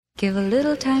Give a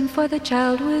little time for the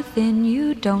child within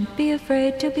you. Don't be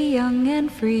afraid to be young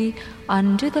and free.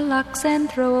 Undo the locks and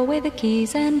throw away the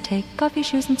keys and take off your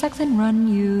shoes and socks and run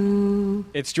you.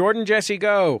 It's Jordan Jesse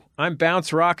Go. I'm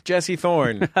Bounce Rock Jesse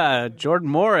Thorne. Jordan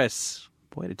Morris.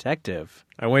 Boy detective.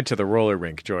 I went to the roller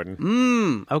rink,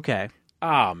 Jordan. Okay.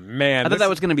 Oh, man. I thought that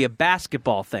was going to be a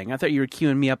basketball thing. I thought you were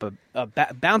queuing me up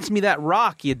bounce me that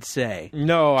rock, you'd say.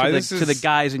 No, to the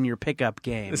guys in your pickup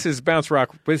game. This is Bounce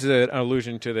Rock. This is an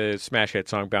allusion to the smash hit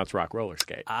song Bounce Rock Roller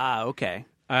Skate. Ah, okay.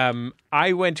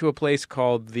 I went to a place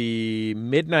called the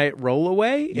Midnight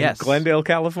Rollaway in Glendale,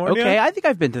 California. Okay, I think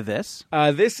I've been to this.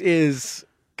 This is...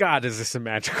 God, is this a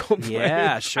magical place?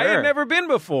 Yeah, sure. I had never been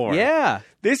before. Yeah.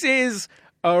 This is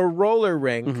a roller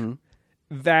rink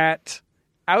that...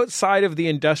 outside of the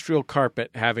industrial carpet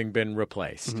having been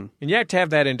replaced. And you have to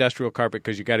have that industrial carpet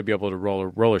because you got to be able to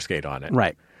roller skate on it.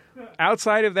 Right.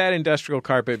 Outside of that industrial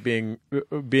carpet being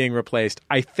replaced,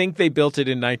 I think they built it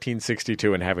in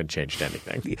 1962 and haven't changed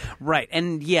anything. Right.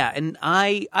 And yeah, and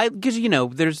I because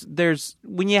there's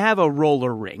when you have a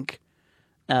roller rink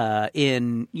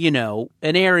in,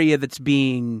 an area that's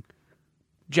being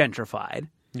gentrified.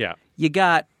 Yeah. You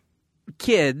got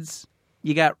kids,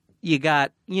 you got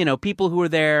people who are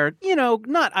there,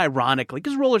 not ironically,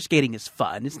 because roller skating is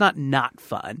fun. It's not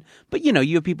fun. But, you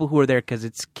have people who are there because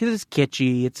it's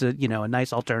kitschy. It's a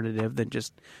nice alternative than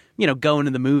just, going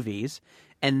to the movies.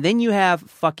 And then you have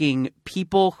fucking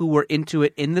people who were into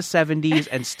it in the 70s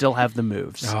and still have the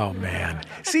moves. Oh, man.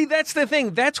 See, that's the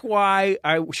thing. That's why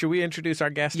should we introduce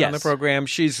our guest on the program?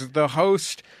 She's the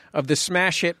host of the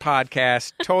Smash Hit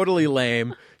podcast, Totally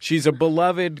Lame. She's a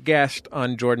beloved guest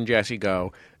on Jordan Jesse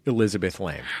Go. Elizabeth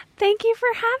Laime. Thank you for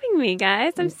having me,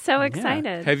 guys. I'm so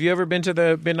excited. Have you ever been to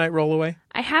the Midnight Rollaway?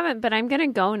 I haven't, but I'm going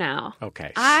to go now.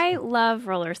 Okay. I love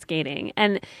roller skating,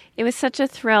 and it was such a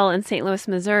thrill in St. Louis,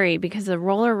 Missouri, because the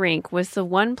roller rink was the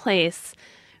one place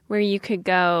where you could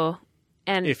go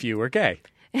and... If you were gay.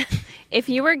 If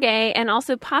you were gay, and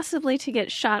also possibly to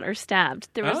get shot or stabbed.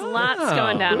 There was lots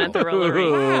going down at the roller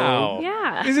rink. Wow.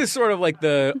 Yeah. This is sort of like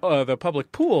the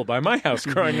public pool by my house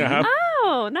growing up.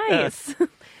 Oh, nice.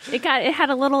 It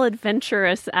had a little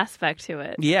adventurous aspect to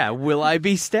it. Yeah, will I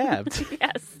be stabbed?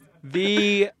 Yes.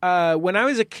 When I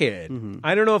was a kid,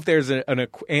 I don't know if there's an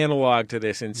analog to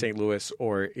this in St. Louis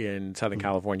or in Southern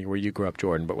California where you grew up,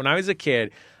 Jordan, but when I was a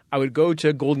kid, I would go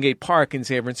to Golden Gate Park in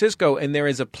San Francisco, and there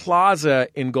is a plaza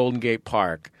in Golden Gate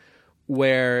Park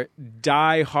where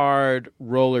die-hard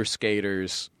roller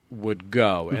skaters would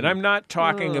go. And I'm not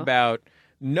talking about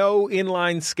no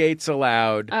inline skates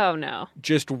allowed. Oh, no.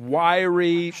 Just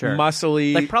wiry,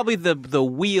 muscly. Like probably the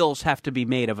wheels have to be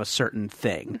made of a certain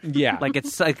thing. Yeah. Like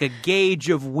it's like a gauge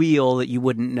of wheel that you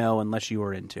wouldn't know unless you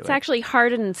were into it. It's actually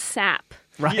hardened sap.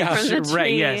 Right. Yeah. From the tree.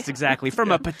 Right. Yes, exactly.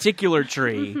 From a particular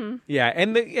tree. Yeah,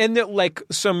 and the, like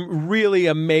some really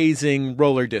amazing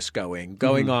roller discoing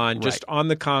going on just on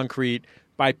the concrete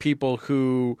by people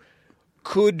who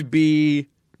could be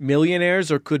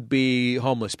millionaires or could be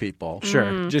homeless people.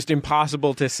 Sure. Just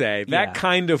impossible to say. That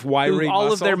kind of wiry all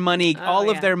muscle. of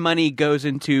their money goes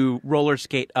into roller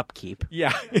skate upkeep.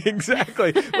 Yeah,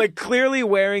 exactly. Like clearly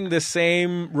wearing the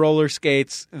same roller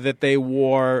skates that they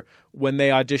wore when they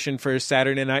auditioned for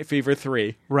Saturday Night Fever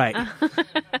 3. Right.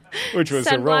 Which was a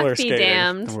Sunblock roller be skating.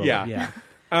 damned. Yeah.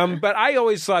 But I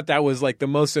always thought that was like the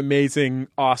most amazing,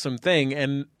 awesome thing.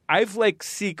 And I've often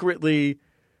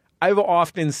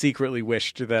secretly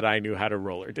wished that I knew how to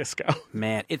roller disco.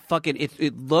 Man, it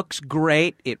looks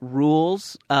great. It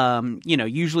rules.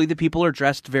 Usually the people are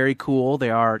dressed very cool. They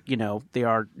are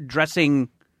dressing,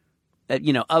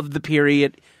 of the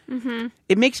period. Mm-hmm.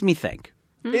 It makes me think.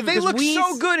 They look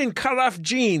so good in cut-off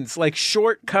jeans, like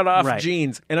short cut-off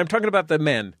jeans. And I'm talking about the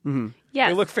men. Mm-hmm.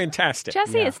 Yes. They look fantastic.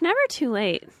 Jesse, it's never too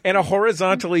late. And a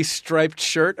horizontally striped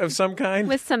shirt of some kind.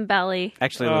 With some belly.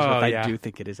 Actually, Elizabeth, I do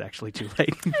think it is actually too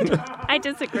late. I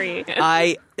disagree.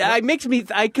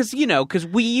 Because you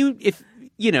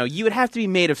would have to be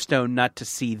made of stone not to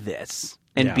see this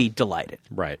and be delighted.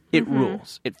 Right. It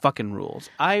rules. It fucking rules.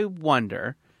 I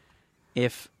wonder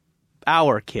if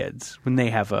our kids, when they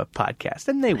have a podcast,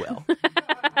 and they will,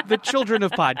 the children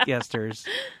of podcasters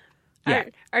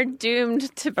are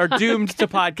doomed to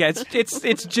podcasts.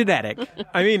 It's genetic.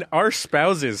 I mean, our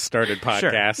spouses started podcasts.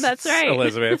 Sure. That's right,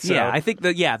 Elizabeth. So. Yeah, I think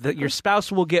that your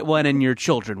spouse will get one, and your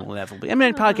children will inevitably. I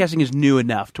mean, podcasting is new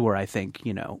enough to where I think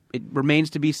it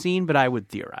remains to be seen, but I would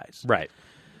theorize. Right.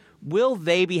 Will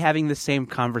they be having the same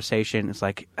conversation? It's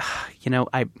like,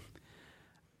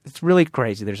 it's really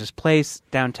crazy. There's this place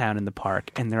downtown in the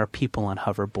park, and there are people on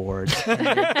hoverboards.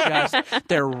 And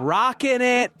they're rocking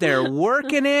it. They're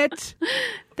working it.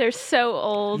 They're so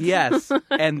old. Yes.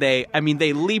 And they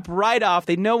leap right off.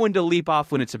 They know when to leap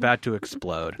off when it's about to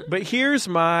explode. But here's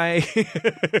my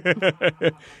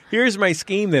here's my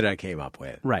scheme that I came up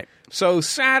with. Right. So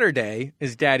Saturday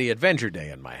is Daddy Adventure Day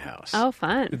in my house. Oh,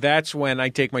 fun. That's when I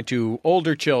take my 2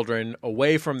 older children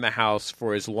away from the house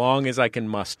for as long as I can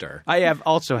muster. I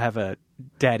also have a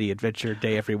Daddy Adventure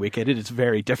Day every weekend. It is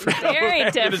very different. Very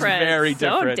different. It is very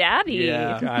different. So daddy.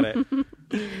 Yeah. Got it.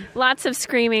 Lots of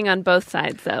screaming on both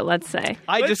sides, though, let's say.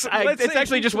 Let's it's say-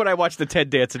 actually just when I watch the Ted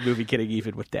Danson movie, Getting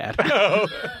Even with Dad.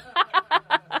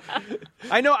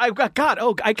 I know. I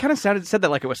kind of said that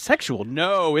like it was sexual.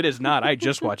 No, it is not. I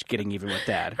just watched Getting Even with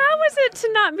Dad. How was it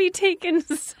to not be taken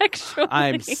sexually?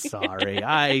 I'm sorry.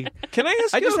 Can I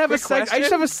ask I you just a have quick I just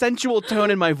question? have a sensual tone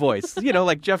in my voice. You know,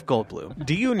 like Jeff Goldblum.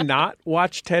 Do you not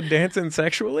watch Ted Danson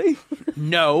sexually?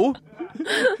 No.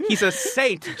 He's a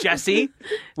saint, Jesse.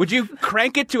 Would you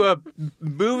crank it to a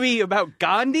movie about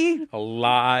Gandhi?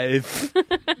 Alive.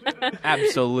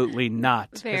 Absolutely not.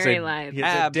 Very live. He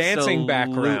has a dancing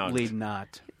background. Absolutely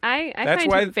not. I That's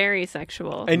find why- him very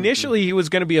sexual. Initially, he was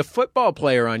going to be a football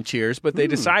player on Cheers, but they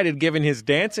decided, given his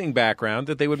dancing background,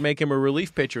 that they would make him a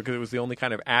relief pitcher because it was the only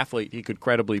kind of athlete he could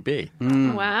credibly be.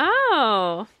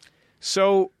 Wow.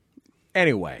 So,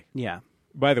 anyway, Yeah.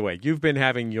 by the way, you've been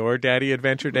having your Daddy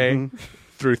Adventure Day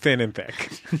through thin and thick.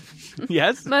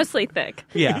 Yes? Mostly thick.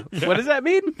 Yeah. What does that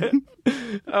mean?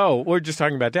 Oh, we're just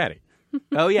talking about Daddy.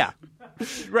 Oh, yeah.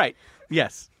 Right.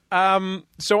 Yes.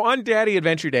 So on Daddy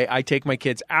Adventure Day, I take my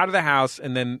kids out of the house,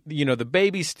 and then, the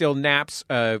baby still naps.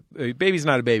 Baby's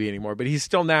not a baby anymore, but he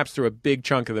still naps through a big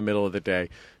chunk of the middle of the day.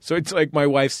 So it's like my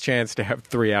wife's chance to have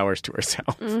 3 hours to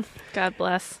herself. God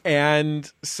bless. And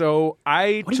so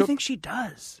I What do you think she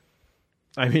does?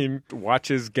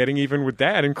 watches Getting Even with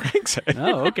Dad and cranks it.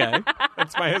 Oh, okay.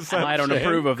 That's my assumption. I don't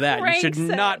approve of that. You should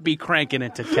Cranks it. not be cranking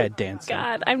it to Ted Danson.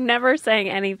 God, I'm never saying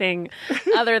anything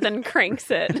other than cranks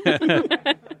it.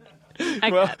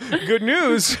 Well, good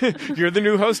news. You're the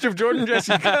new host of Jordan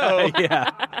Jesse Go. Yeah.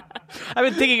 I've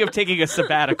been thinking of taking a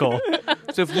sabbatical.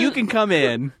 So if you can come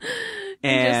in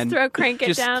and just throw crank it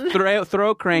just down.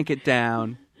 throw crank it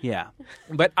down. Yeah.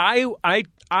 But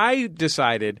I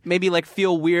decided Maybe like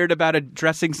feel weird about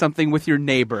addressing something with your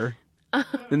neighbor.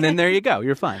 And then there you go.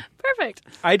 You're fine. Perfect.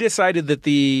 I decided that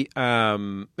the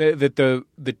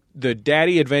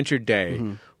Daddy Adventure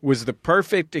Day was the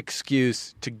perfect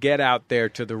excuse to get out there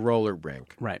to the roller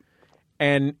rink. Right.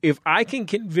 And if I can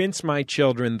convince my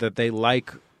children that they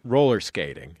like roller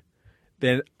skating,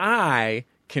 then I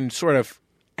can sort of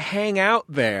hang out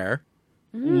there,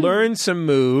 learn some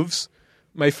moves.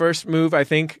 My first move, I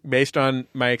think, based on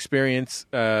my experience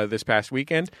this past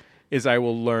weekend, is I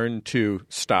will learn to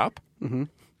stop.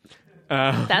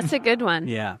 That's a good one.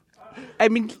 Yeah. I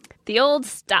mean, The old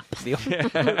stop.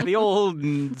 the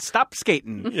old stop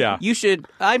skating. Yeah. You should.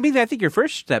 I think your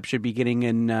first step should be getting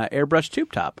an airbrush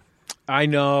tube top. I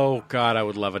know. God, I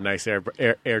would love a nice air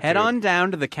Head tube. on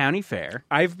down to the county fair.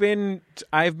 I've been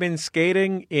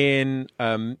skating in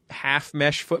half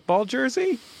mesh football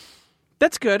jersey.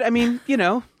 That's good. I mean,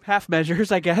 half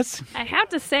measures, I guess. I have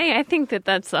to say, I think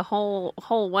that's a whole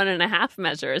 1.5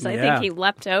 measures. I Yeah. think he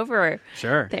leapt over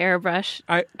Sure. the airbrush.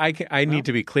 I need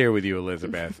to be clear with you,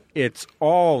 Elizabeth. It's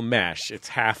all mesh. It's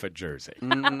half a jersey. Okay,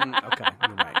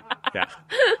 you're right. Yeah.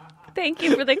 Thank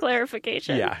you for the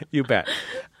clarification. Yeah, you bet.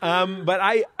 But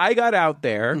I got out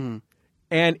there,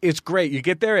 and it's great. You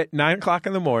get there at 9:00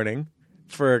 in the morning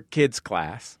for kids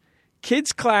class.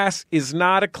 Kids class is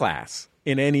not a class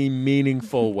in any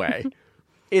meaningful way.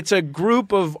 It's a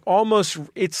group of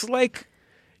it's like,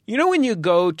 when you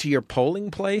go to your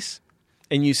polling place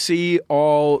and you see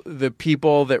all the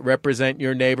people that represent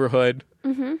your neighborhood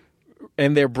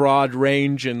and their broad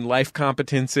range and life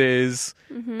competences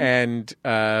and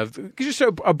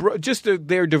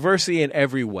their diversity in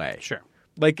every way. Sure.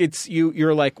 Like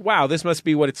you're like, wow, this must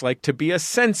be what it's like to be a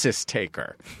census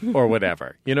taker or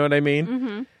whatever. You know what I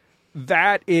mean?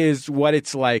 That is what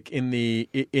it's like in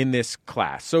this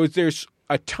class. So there's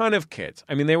a ton of kids.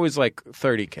 I mean, there was like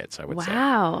 30 kids, I would say.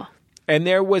 Wow. And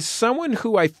there was someone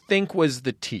who I think was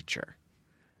the teacher.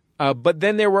 But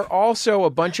then there were also a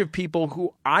bunch of people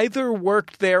who either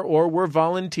worked there or were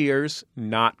volunteers,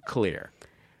 not clear.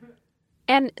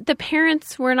 And the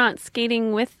parents were not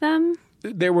skating with them?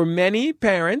 There were many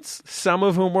parents, some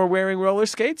of whom were wearing roller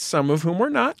skates, some of whom were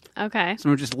not. Okay. So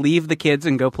we'll just leave the kids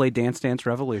and go play Dance Dance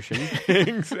Revolution.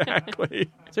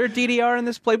 Exactly. Is there a DDR in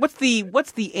this play? What's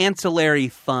the ancillary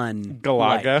fun?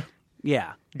 Galaga. like?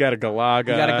 Yeah. You got a Galaga.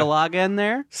 You got a Galaga in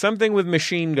there? Something with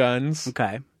machine guns.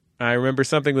 Okay. I remember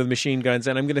something with machine guns,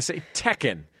 and I'm going to say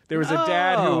Tekken. There was a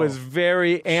dad who was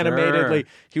very animatedly.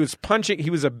 He was punching. He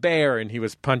was a bear, and he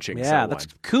was punching someone. That's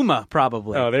Kuma,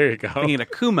 probably. Oh, there you go. Thinking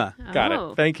of Kuma. Got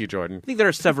it. Thank you, Jordan. I think there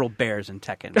are several bears in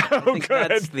Tekken. I think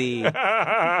that's the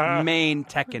main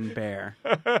Tekken bear.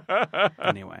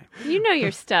 Anyway. You know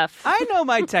your stuff. I know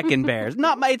my Tekken bears.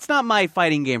 It's not my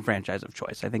fighting game franchise of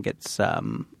choice. I think it's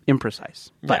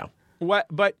imprecise. But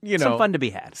But, you know. some fun to be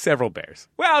had. Several bears.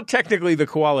 Well, technically, the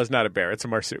koala is not a bear. It's a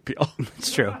marsupial.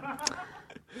 It's true.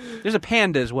 There's a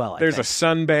panda as well, There's a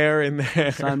sun bear in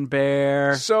there. sun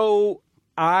bear. So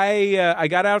I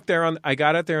got out there on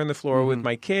the floor with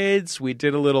my kids. We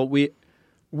did a little. We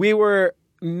were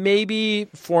maybe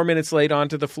 4 minutes late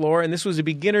onto the floor, and this was a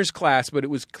beginner's class, but it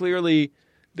was clearly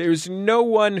there's no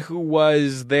one who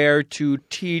was there to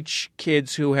teach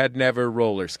kids who had never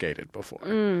roller skated before,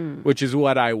 which is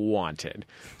what I wanted.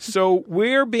 So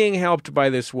we're being helped by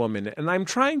this woman, and I'm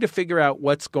trying to figure out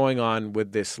what's going on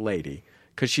with this lady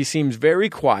because she seems very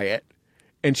quiet.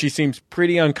 And she seems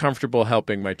pretty uncomfortable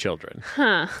helping my children.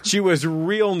 She was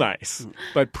real nice,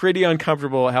 but pretty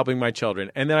uncomfortable helping my children.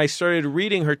 And then I started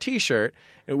reading her T-shirt.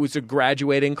 It was a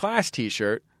graduating class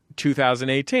T-shirt,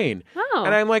 2018. Oh.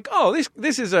 And I'm like, oh,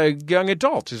 this is a young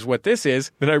adult is what this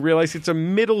is. Then I realized it's a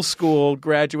middle school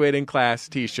graduating class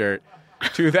T-shirt,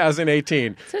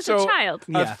 2018. So it's a child.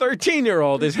 A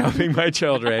 13-year-old is helping my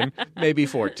children, maybe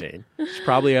 14. She's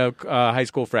probably a high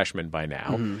school freshman by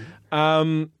now.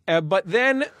 But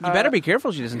then... You better be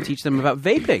careful she doesn't teach them about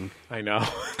vaping. I know.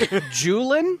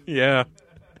 Juulin? Yeah.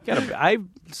 I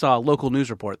saw a local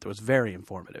news report that was very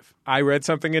informative. I read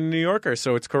something in New Yorker,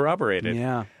 so it's corroborated.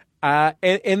 Yeah.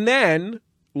 And then,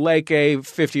 like, a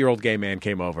 50-year-old gay man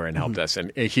came over and helped us,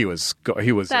 and he was.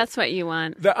 That's what you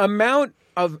want. The amount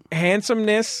of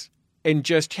handsomeness and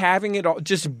just having it all,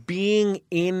 just being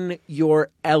in your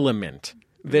element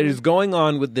that is going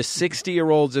on with the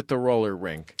 60-year-olds at the roller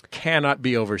rink cannot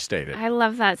be overstated. I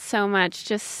love that so much.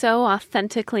 Just so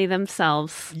authentically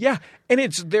themselves. Yeah, and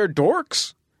they're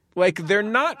dorks. Like, they're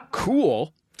not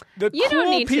cool. The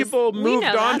cool people moved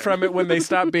on from it when they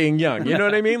stopped being young. You know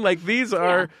what I mean? Like, these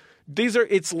are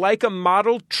it's like a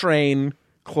model train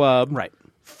club. Right.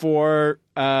 For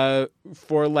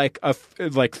like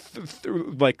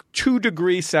 2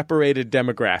 degree separated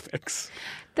demographics.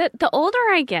 The older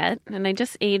I get, and I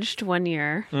just aged 1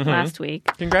 year last week.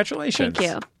 Congratulations. Thank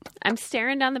you. I'm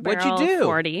staring down the barrel What'd you do? of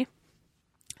 40.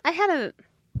 I had a...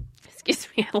 Excuse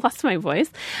me, I lost my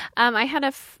voice.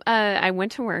 I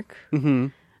went to work.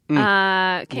 Came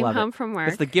Love home it. from work.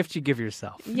 It's the gift you give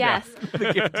yourself. Yes.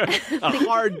 A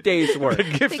hard day's work. The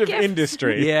gift of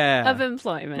industry. Yeah. Of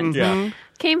employment. Yeah.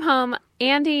 Came home.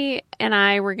 Andy and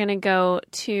I were going to go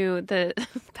to the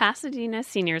Pasadena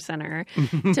Senior Center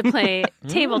to play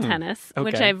table tennis,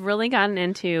 which Okay. I've really gotten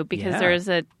into because Yeah. there's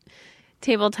a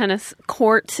table tennis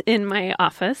court in my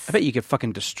office. I bet you could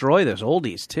fucking destroy those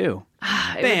oldies, too.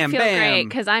 It Bam, would feel bam. great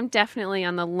because I'm definitely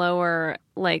on the lower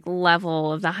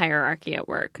level of the hierarchy at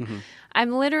work.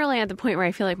 I'm literally at the point where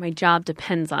I feel like my job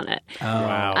depends on it. Oh,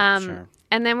 Wow. sure.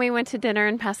 And then we went to dinner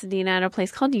in Pasadena at a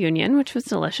place called Union, which was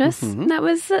delicious. And that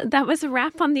was a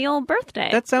wrap on the old birthday.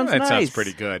 That sounds That nice. sounds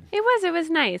pretty good. It was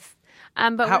nice.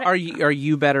 But How are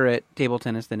you better at table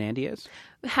tennis than Andy is?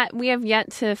 we have yet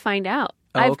to find out.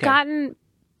 Oh, I've okay. gotten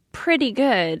pretty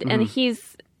good, and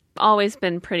he's always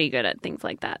been pretty good at things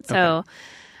like that. So,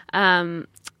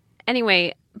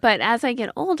 anyway, but as I get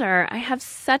older, I have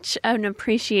such an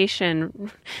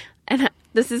appreciation, and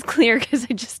this is clear because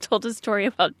I just told a story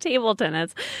about table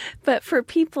tennis, but for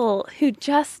people who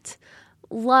just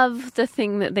love the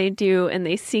thing that they do and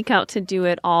they seek out to do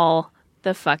it all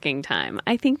the fucking time.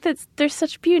 I think that there's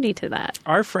such beauty to that.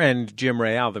 Our friend Jim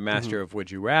Real, the master of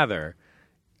Would You Rather,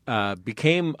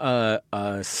 became a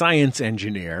science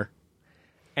engineer,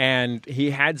 and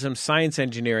he had some science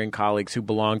engineering colleagues who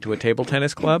belonged to a table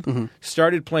tennis club,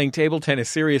 started playing table tennis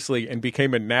seriously, and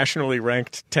became a nationally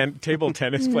ranked table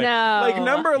tennis player. No. Like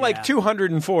number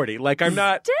 240. Like I'm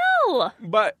not... Still!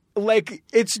 But like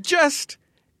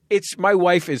it's my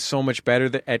wife is so much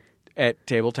better at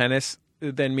table tennis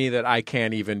than me that I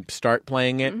can't even start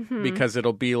playing it because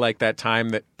it'll be like that time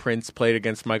that Prince played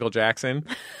against Michael Jackson.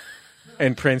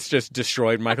 And Prince just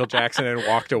destroyed Michael Jackson and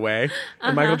walked away.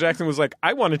 And Michael Jackson was like,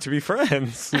 I wanted to be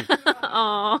friends.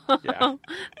 Oh, Yeah.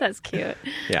 that's cute.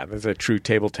 Yeah, that's a true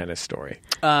table tennis story.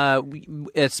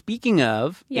 Speaking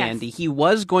of Yes. Andy, he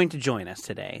was going to join us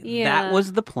today. Yeah. That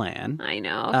was the plan. I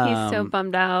know. He's so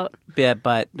bummed out.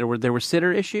 But there were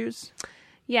sitter issues.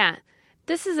 Yeah.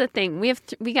 This is a thing.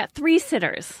 We got 3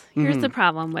 sitters. Here's the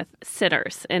problem with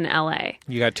sitters in LA.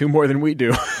 You got 2 more than we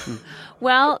do.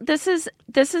 Well, this is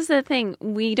the thing.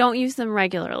 We don't use them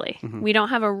regularly. We don't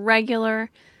have a regular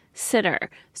sitter.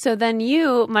 So then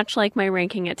you, much like my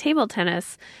ranking at table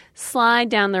tennis, slide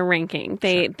down the ranking.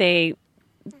 They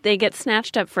get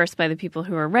snatched up first by the people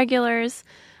who are regulars.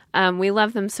 We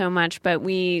love them so much, but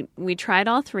we tried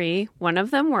all three. One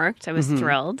of them worked. I was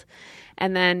thrilled.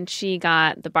 And then she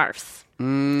got the barfs,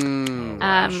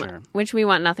 Sure. which we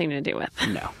want nothing to do with.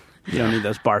 No. You don't need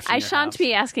those barfs in I your shan't house.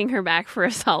 be asking her back for a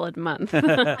solid month.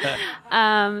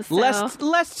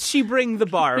 Lest she bring the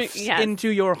barfs Yes. into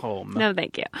your home. No,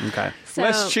 thank you. Okay. So,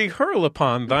 Lest she hurl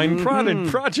upon thine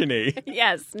progeny.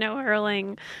 yes, no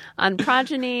hurling on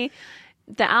Progeny.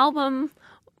 The album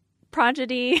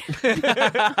Prodigy,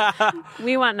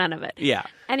 we want none of it. Yeah.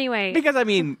 Anyway, Because, I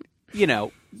mean,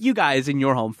 you guys in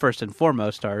your home, first and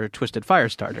foremost, are Twisted Fire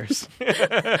starters.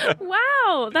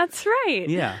 wow, that's right.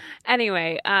 Yeah.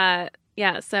 Anyway,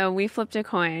 so we flipped a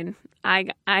coin.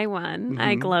 I won.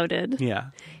 I gloated.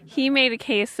 Yeah. He made a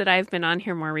case that I've been on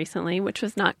here more recently, which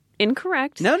was not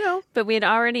incorrect. No. But we had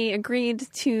already agreed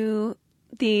to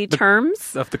the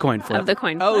terms Of the coin flip. of the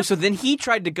coin flip. Oh, so then he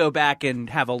tried to go back and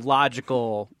have a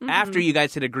logical, after you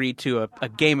guys had agreed to a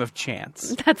game of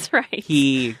chance, That's right.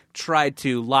 he tried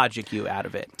to logic you out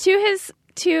of it.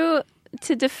 To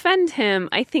defend him,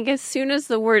 I think as soon as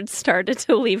the words started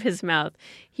to leave his mouth,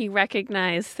 he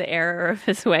recognized the error of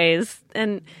his ways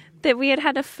and that we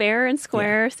had a fair and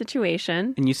square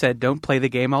situation. And you said, don't play the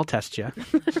game, I'll test you.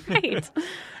 Right.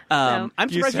 I'm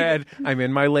You surprised said, I'm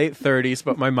in my late 30s,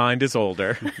 but my mind is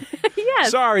older.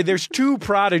 Yes. Sorry, there's two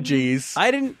prodigies. I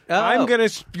didn't. Oh. I'm going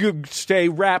to stay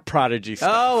rap prodigy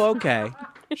stuff. Oh, okay.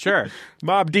 Sure.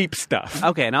 Mob Deep stuff.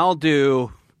 Okay, and I'll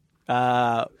do.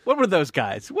 What were those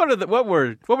guys? What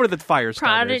were the fire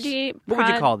starters? Prodigy. What would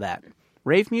you call that?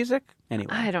 Rave music?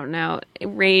 Anyway. I don't know.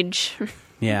 Rage.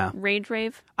 Yeah.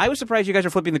 Rave. I was surprised you guys are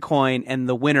flipping the coin and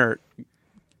the winner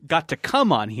got to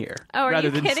come on here Oh, are rather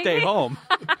you than kidding stay me? home.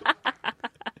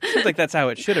 Seems like that's how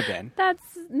it should have been.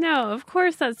 No, of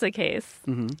course that's the case.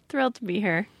 Thrilled to be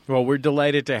here. Well, we're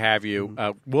delighted to have you.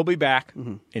 We'll be back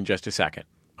in just a second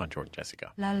on Jordan Jesse Go.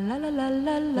 La la la la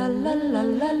la la la la la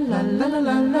la la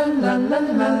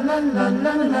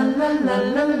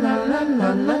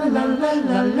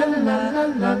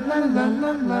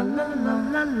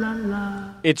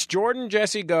la. It's Jordan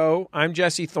Jesse Go. I'm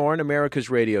Jesse Thorne, America's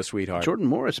radio sweetheart. Jordan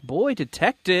Morris, boy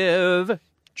detective.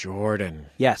 Jordan.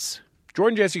 Yes.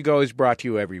 Jordan Jesse Go is brought to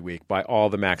you every week by all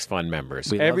the Max Fun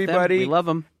members. We love them. We love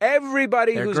them.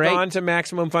 Everybody They're who's great. gone to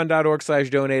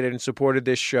MaximumFun.org/donate and supported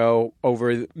this show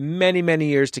over many, many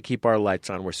years to keep our lights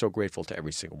on. We're so grateful to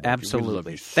every single one. Absolutely. We love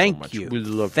you so Thank much. you. We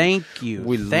love Thank you.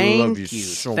 We Thank love you you.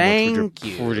 so Thank much with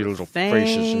you. your pretty little Thank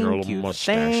faces and your little you.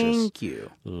 mustaches. Thank you.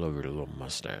 Love your little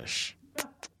mustache.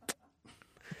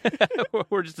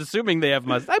 We're just assuming they have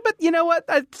mustache. But you know what?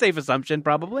 A safe assumption,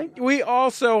 probably. We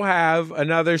also have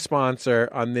another sponsor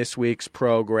on this week's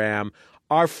program,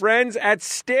 our friends at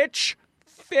Stitch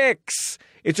Fix.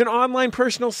 It's an online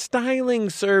personal styling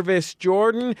service,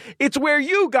 Jordan. It's where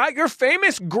you got your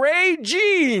famous gray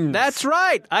jeans. That's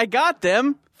right. I got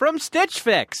them from Stitch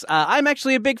Fix. I'm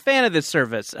actually a big fan of this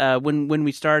service. When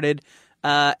we started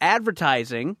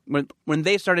advertising, when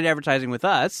they started advertising with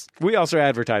us, We also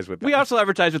advertise with them. we also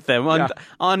advertise with them.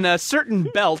 On certain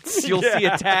belts, you'll see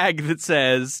a tag that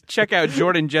says, check out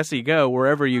Jordan Jesse Go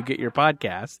wherever you get your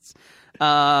podcasts.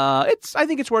 I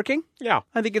think it's working. Yeah.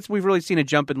 I think we've really seen a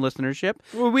jump in listenership.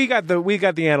 Well, we got the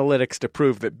analytics to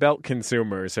prove that belt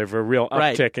consumers have a real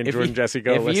uptick in If Jordan you- Jesse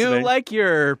Go If listening. you like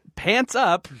your pants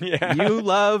up, Yeah. you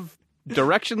love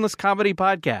directionless comedy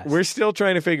podcasts. We're still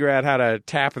trying to figure out how to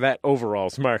tap that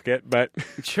overalls market, but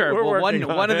Sure. we're Well, working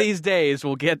on one of it. these days,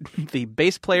 we'll get the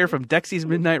bass player from Dexy's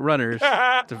Midnight Runners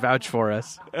to vouch for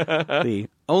us. The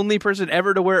only person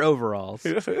ever to wear overalls.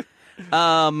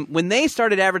 When they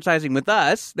started advertising with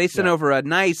us, they sent over a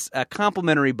nice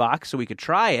complimentary box so we could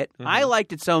try it. I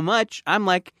liked it so much, I'm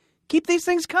like, keep these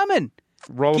things coming.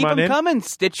 roll Keep them on them in. coming,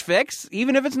 Stitch Fix.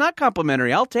 Even if it's not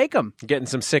complimentary, I'll take them. Getting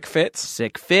some sick fits.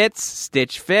 Sick fits,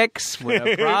 Stitch Fix. When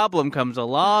a problem comes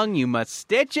along, you must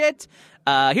stitch it.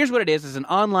 Here's what it is. It's an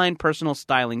online personal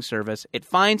styling service. It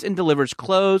finds and delivers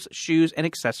clothes, shoes, and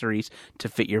accessories to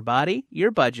fit your body,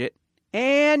 your budget,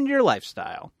 and your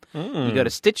lifestyle. You go to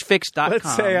stitchfix.com.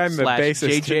 Let's say I'm the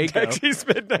bassist in JJ Go. Dexy's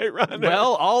Midnight Runner.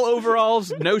 Well, all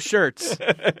overalls, no shirts.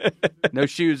 No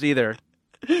shoes either.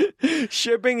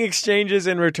 Shipping, exchanges,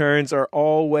 and returns are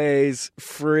always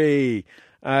free.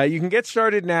 You can get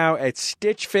started now at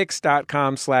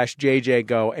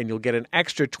stitchfix.com/JJGo, and you'll get an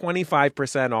extra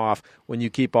 25% off when you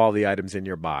keep all the items in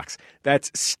your box. That's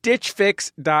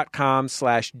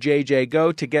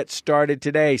stitchfix.com/JJGo to get started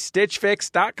today.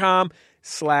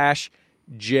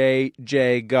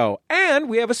 stitchfix.com/JJGo. And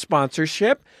we have a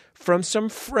sponsorship from some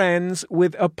friends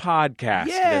with a podcast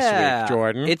this week,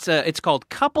 Jordan. It's called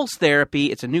Couples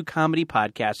Therapy. It's a new comedy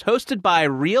podcast hosted by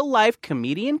real-life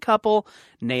comedian couple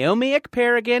Naomi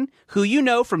Ekperigin, who you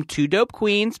know from Two Dope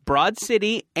Queens, Broad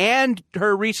City, and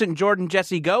her recent Jordan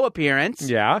Jesse Go appearance.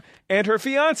 Yeah, and her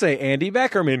fiance, Andy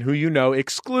Beckerman, who you know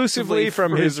exclusively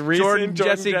from his recent Jordan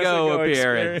Jesse Go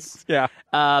appearance. Yeah.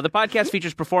 The podcast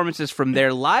features performances from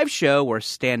their live show where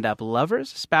stand-up lovers,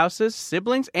 spouses,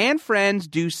 siblings, and friends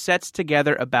do sets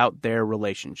together about their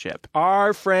relationship.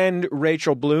 Our friend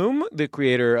Rachel Bloom, the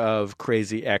creator of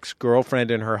Crazy Ex-Girlfriend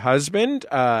and Her Husband,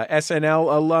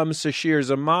 SNL alum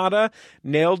Sashir Zamata,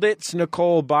 nailed it.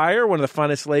 Nicole Byer, one of the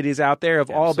funnest ladies out there, have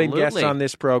all been guests on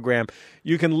this program.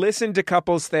 You can listen to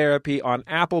Couples Therapy on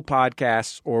Apple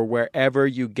Podcasts or wherever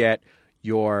you get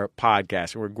your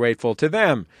podcast. And we're grateful to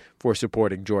them for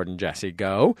supporting Jordan Jesse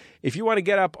Go. If you want to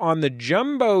get up on the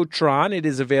Jumbotron, it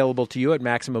is available to you at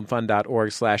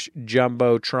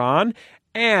MaximumFun.org/Jumbotron.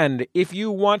 And if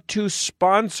you want to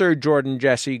sponsor Jordan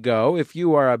Jesse Go, if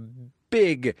you are a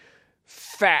big,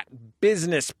 fat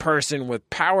business person with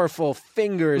powerful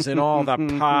fingers and all the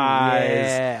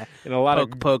pies and a lot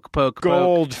of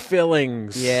gold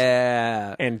fillings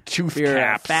and tooth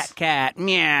caps. Fat cat.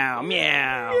 Meow,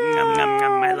 meow. Nom, nom,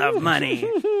 nom. I love money.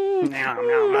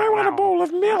 I want a bowl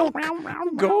of milk.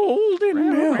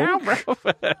 Golden milk.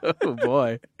 Oh,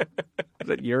 boy. Is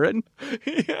that urine?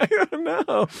 I don't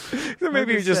know. So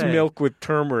maybe just milk with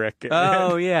turmeric.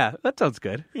 Oh, yeah. That sounds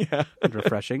good. Yeah. And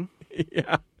refreshing.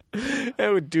 Yeah.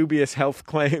 And with dubious health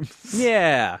claims.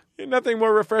 Yeah. Nothing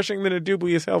more refreshing than a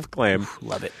dubious health claim.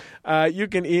 Love it. You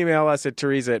can email us at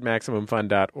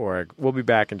Teresa@MaximumFun.org. We'll be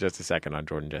back in just a second on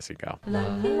Jordan Jesse Go.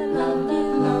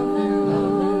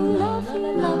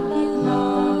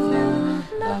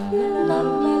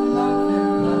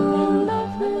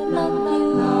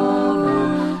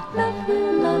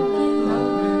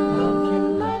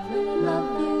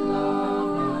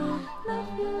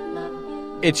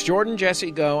 It's Jordan Jesse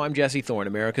Go. I'm Jesse Thorne,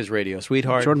 America's radio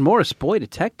sweetheart. Jordan Morris, boy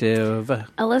detective.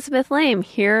 Elizabeth Laime,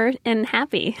 here and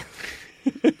happy.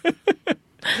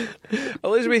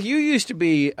 Elizabeth, you used to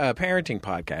be a parenting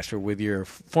podcaster with your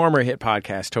former hit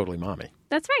podcast, Totally Mommy.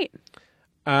 That's right.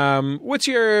 What's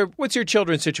your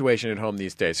children's situation at home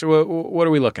these days? So what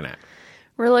are we looking at?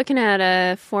 We're looking at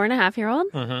a 4.5-year-old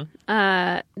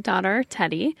daughter,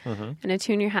 Teddy, and a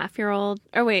 2.5-year-old,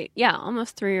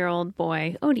 almost 3-year-old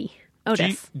boy, Otis.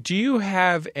 Do you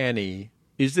have any?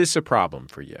 Is this a problem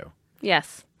for you?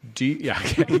 Yes. Yeah,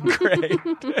 okay, great.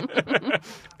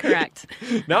 Correct.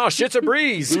 No, shit's a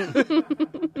breeze.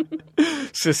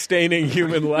 Sustaining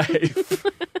human life.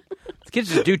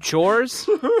 Kids just do chores.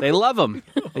 They love them.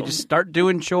 They just start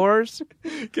doing chores.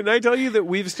 Can I tell you that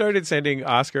we've started sending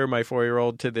Oscar, my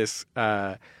 4-year-old, to this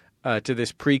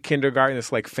pre-kindergarten,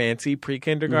 this like fancy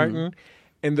pre-kindergarten.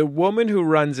 And the woman who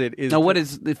runs it is... Now, what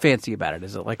is fancy about it?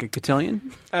 Is it like a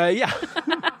cotillion? Yeah.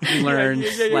 He learns,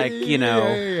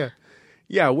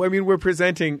 Yeah, well, I mean, we're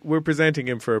presenting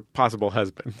him for possible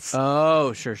husbands.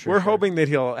 Oh, sure. We're hoping that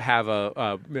he'll have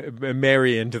a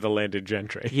marry into the landed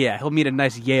gentry. Yeah, he'll meet a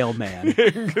nice Yale man.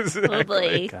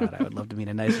 Lovely. God, I would love to meet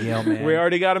a nice Yale man. We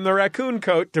already got him the raccoon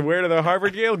coat to wear to the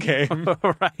Harvard-Yale game.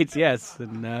 Right, yes.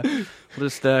 And we'll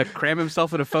just cram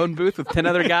himself in a phone booth with 10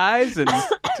 other guys. And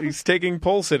he's taking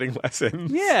pole-sitting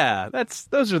lessons. Yeah,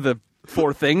 those are the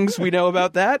 4 things we know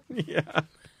about that. Yeah.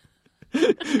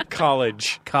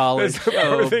 College. That's the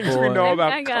 4 things we know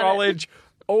about college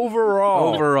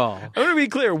overall. I'm going to be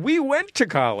clear. We went to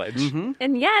college.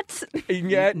 And yet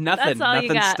nothing. That's all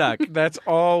nothing stuck. That's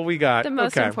all we got. The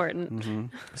most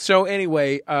important. So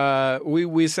anyway,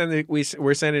 we're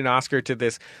sending Oscar to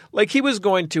this. Like he was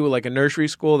going to like a nursery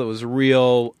school that was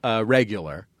real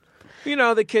regular. You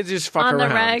know, the kids just fuck around. On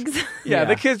the regs. Yeah,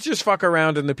 the kids just fuck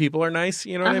around and the people are nice.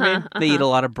 You know what I mean? They eat a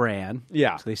lot of bran.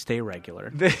 Yeah. So they stay regular.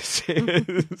 This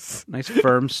is... Nice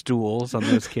firm stools on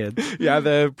those kids. Yeah,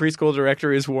 the preschool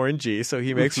director is Warren G., so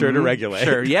he makes sure to regulate.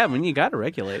 Sure, yeah, you got to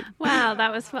regulate. Wow,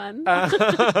 that was fun. No,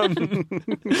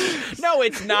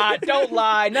 it's not. Don't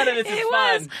lie. None of this is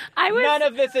fun. None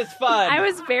of this is fun. I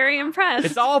was very impressed.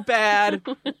 It's all bad.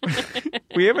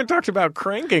 We haven't talked about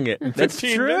cranking it in 15 That's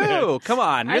true. minutes. Come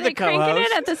on, you're the co-host. Cranking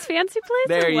it at this fancy place?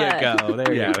 There you go. There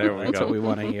we That's go. That's what we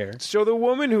want to hear. So the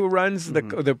woman who runs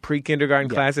the pre-kindergarten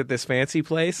class at this fancy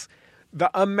place,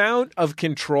 the amount of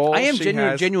control I am she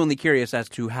has, genuinely curious as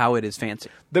to how it is fancy.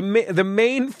 The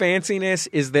main fanciness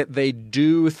is that they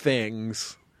do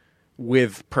things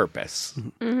with purpose.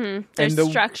 There's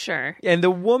structure. And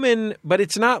the woman, but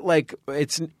it's not like,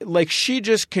 it's like she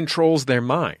just controls their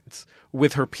minds.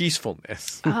 with her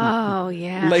peacefulness. Oh,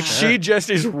 yeah. Like, she just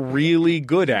is really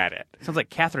good at it. Sounds like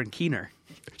Catherine Keener.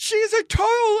 She's a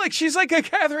total, like, she's like a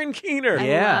Catherine Keener. I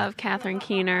Yeah. love Catherine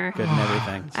Keener. Good and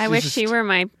everything. I wish she were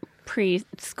my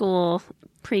preschool,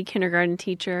 pre-kindergarten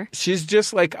teacher. She's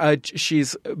just like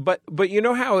but you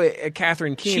know how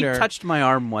Catherine Keener. She touched my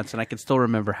arm once, and I can still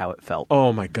remember how it felt.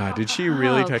 Oh my God! Did she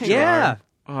really touch your Yeah. arm?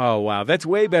 Oh wow, that's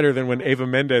way better than when Ava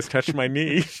Mendes touched my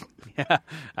knee. Yeah,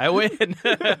 I win.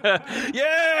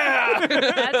 Yeah,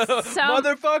 That's so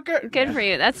motherfucker. good for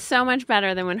you. That's so much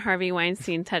better than when Harvey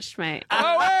Weinstein touched my.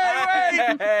 Oh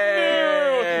wait!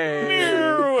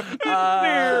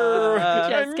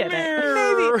 Just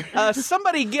kidding.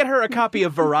 Somebody get her a copy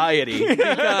of Variety,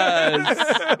 because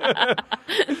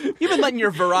you've been letting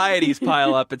your varieties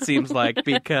pile up, it seems like,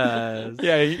 because...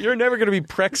 Yeah, you're never going to be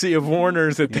Prexy of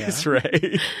Warner's at this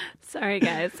rate. Sorry,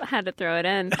 guys. I had to throw it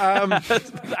in.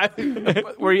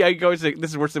 Where you go, this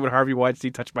is worse than when Harvey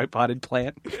Weinstein touched my potted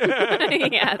plant.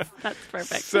 Yes, that's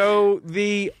perfect. So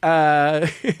the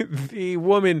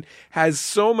woman has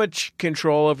so much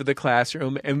control over the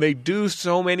classroom, and they do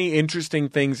so many interesting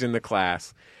things in the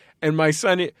class. And my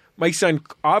son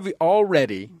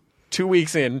already 2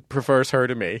 weeks in prefers her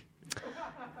to me.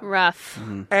 Rough.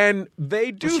 And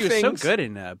they do She was things. so good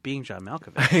in Being John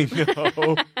Malkovich. I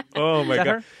know. Oh my Is that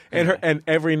God. her? And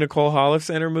every Nicole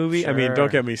Holofcener movie. I mean, Sure.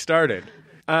 don't get me started.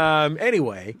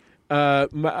 Anyway,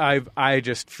 I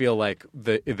just feel like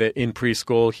the in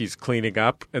preschool he's cleaning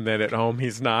up, and then at home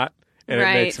he's not, and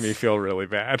Right. it makes me feel really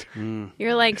bad.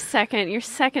 You're like you're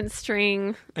second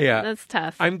string. Yeah, That's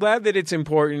tough. I'm glad that it's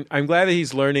important. I'm glad that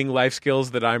he's learning life skills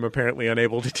that I'm apparently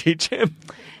unable to teach him.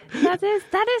 That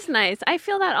is nice. I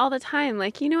feel that all the time.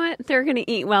 Like, you know what? They're going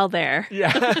to eat well there.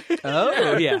 Yeah.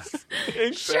 Oh, yeah.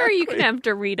 Sure, you can have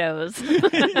Doritos.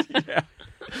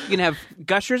 You can have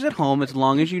Gushers at home as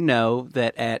long as you know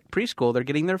that at preschool they're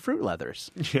getting their fruit leathers.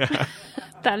 Yeah.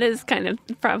 That is kind of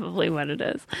probably what it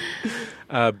is.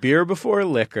 Beer before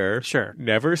liquor. Sure.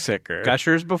 Never sicker.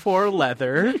 Gushers before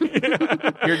leather.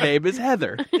 Your name is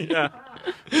Heather.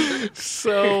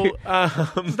 So,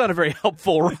 It's not a very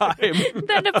helpful rhyme.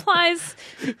 That applies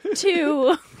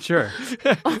to Sure.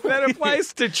 that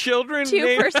applies to children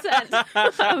 2%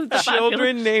 of the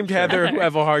children named Heather who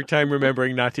have a hard time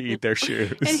remembering not to eat their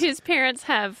shoes. and whose parents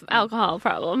have alcohol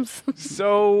problems.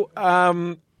 So,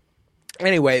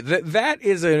 anyway, that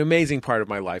is an amazing part of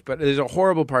my life, but there's a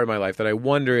horrible part of my life that I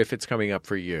wonder if it's coming up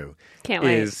for you. Can't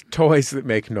wait. Is toys that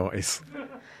make noise.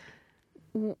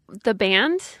 The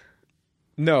band?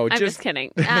 No, I'm just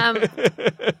kidding.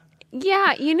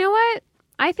 Yeah, you know what?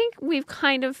 I think we've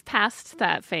kind of passed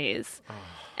that phase.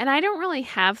 And I don't really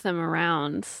have them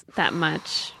around that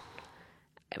much.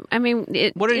 I mean,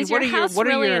 is your house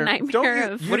really a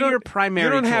nightmare of... What are your primary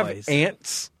You don't have toys?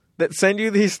 aunts that send you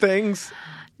these things?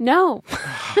 No.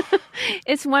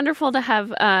 It's wonderful to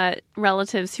have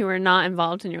relatives who are not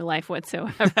involved in your life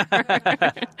whatsoever.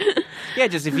 Yeah,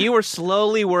 just if you were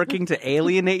slowly working to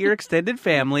alienate your extended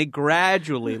family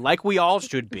gradually, like we all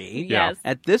should be, Yes.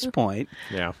 at this point,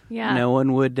 Yeah. Yeah. no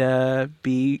one would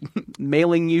be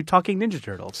mailing you Talking Ninja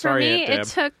Turtles. For Sorry, me, Aunt Deb. it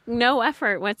took no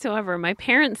effort whatsoever. My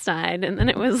parents died, and then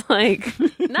it was like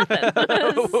nothing.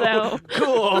 So,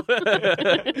 Cool.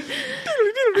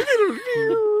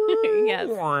 yes.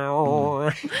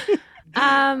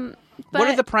 But, What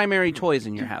are the primary toys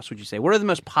in your house, would you say? What are the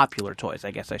most popular toys,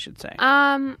 I guess I should say?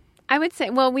 I would say,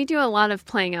 well, we do a lot of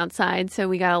playing outside, so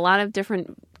we got a lot of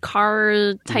different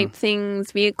car type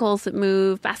things, vehicles that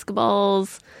move,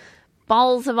 basketballs,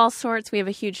 balls of all sorts. We have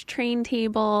a huge train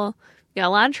table. We got a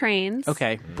lot of trains.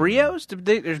 Okay. Brios?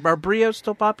 Are Brios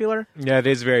still popular? Yeah, it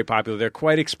is very popular. They're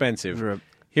quite expensive.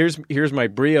 Here's my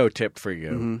Brio tip for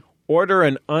you. Order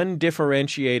an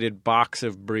undifferentiated box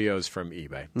of Brios from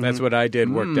eBay. That's what I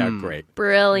did. Worked out great.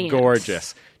 Brilliant.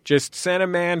 Gorgeous. Just sent a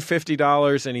man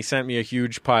 $50 and he sent me a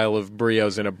huge pile of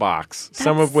Brios in a box.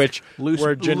 Some of which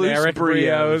were generic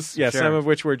Brios. Yeah, Sure. some of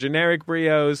which were generic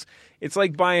Brios. It's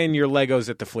like buying your Legos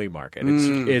at the flea market.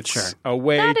 It's a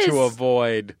way That to is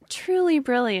avoid Truly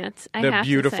brilliant, I the have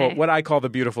beautiful, to say. what I call the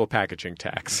beautiful packaging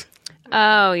tax.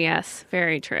 Oh, yes.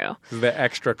 Very true. The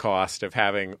extra cost of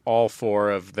having all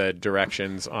four of the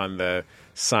directions on the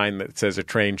sign that says a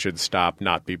train should stop,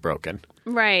 not be broken.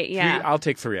 Right, yeah. I'll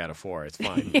take 3 out of 4. It's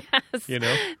fine. Yes. You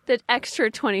know? The extra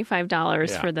 $25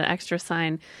 Yeah. for the extra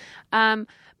sign.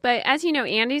 But as you know,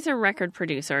 Andy's a record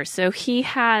producer, so he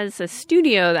has a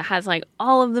studio that has like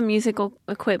all of the musical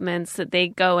equipments that they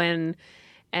go in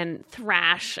and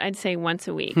thrash, I'd say, once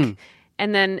a week.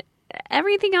 And then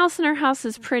everything else in our house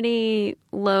is pretty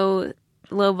low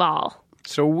vol.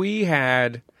 So we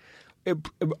had,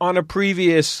 on a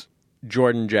previous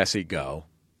Jordan Jesse Go.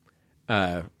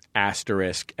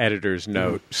 Asterisk editor's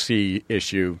note. See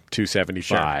issue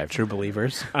 275. True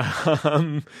believers.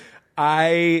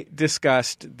 I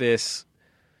discussed this.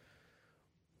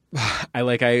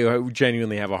 I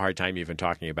genuinely have a hard time even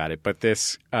talking about it. But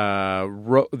this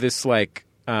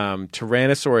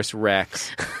Tyrannosaurus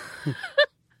Rex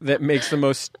that makes the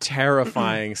most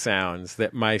terrifying sounds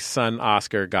that my son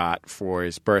Oscar got for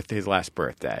his last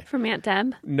birthday. From Aunt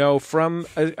Deb? No, from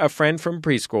a friend from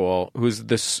preschool who's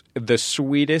the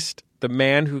sweetest, the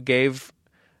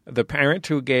parent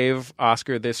who gave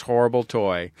Oscar this horrible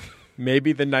toy,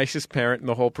 maybe the nicest parent in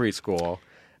the whole preschool.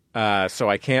 So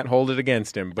I can't hold it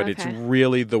against him, but It's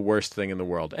really the worst thing in the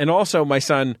world. And also my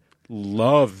son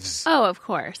loves of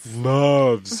course.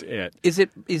 Loves it. Is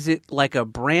it like a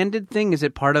branded thing? Is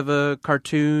it part of a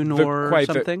cartoon or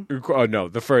something? No,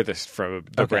 the furthest from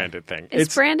the branded thing.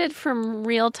 It's branded from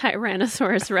real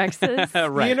Tyrannosaurus Rexes.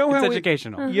 Right. You know it's how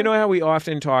educational. You know how we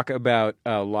often talk about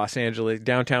Los Angeles,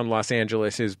 downtown Los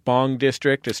Angeles is Bong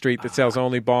District, a street that sells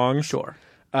only bongs? Sure.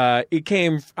 It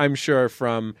came, I'm sure,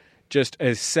 from just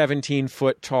a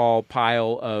 17-foot tall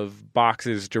pile of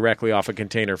boxes directly off a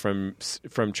container from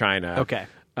China. Okay.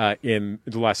 In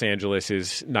Los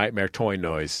Angeles' Nightmare Toy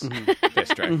Noise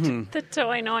District. The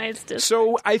Toy Noise District.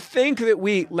 So I think that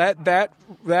we let that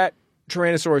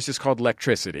Tyrannosaurus is called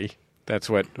Electricity. That's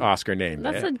what Oscar named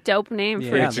it. That's a dope name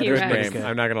for a It's a good T-Rex. name.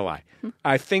 I'm not going to lie.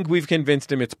 I think we've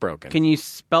convinced him it's broken. Can you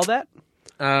spell that?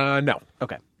 No.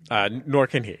 Okay. Nor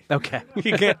can he. Okay.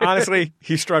 He can't. Honestly,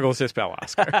 he struggles to spell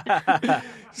Oscar.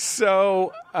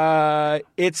 So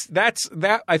it's that.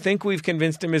 I think we've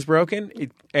convinced him is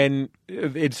broken,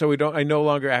 so we don't. I no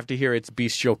longer have to hear its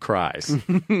bestial cries.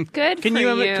 Good Can for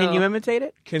you you. can you imitate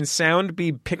it? Can sound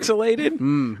be pixelated?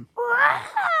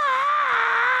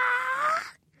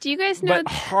 Do you guys know?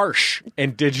 But harsh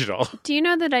and digital. Do you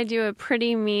know that I do a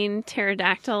pretty mean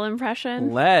pterodactyl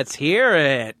impression? Let's hear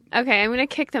it. Okay, I'm going to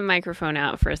kick the microphone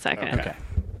out for a second. Okay.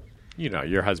 You know,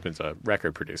 your husband's a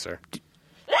record producer.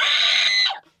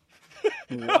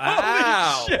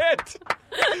 Wow.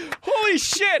 Holy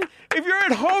shit! If you're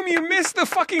at home, you missed the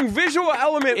fucking visual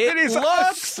element. It is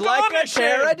looks like a astonishing.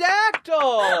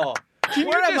 pterodactyl.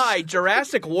 Where am I?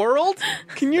 Jurassic World?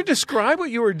 Can you describe what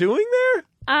you were doing there?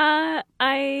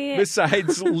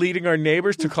 Besides leading our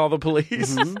neighbors to call the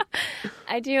police?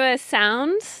 I do a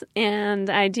sound and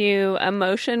I do a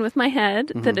motion with my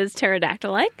head that is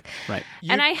pterodactyl-like. Right.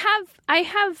 And I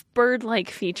have bird-like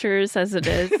features as it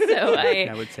is, so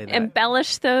I would say that.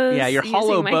 embellish those. Yeah, your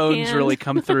hollow using my bones hand. really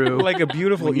come through. Like a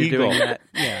beautiful when you're eagle. doing that.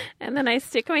 Yeah. And then I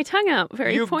stick my tongue out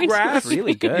very You pointed. grasped,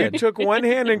 Really good. You took one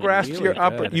hand and grasped Really your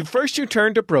upper. good. You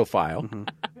turned to profile.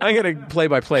 I'm going to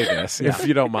play-by-play this, if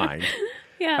you don't mind.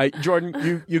 Yeah.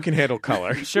 Jordan, you can handle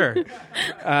color. Sure.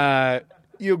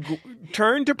 You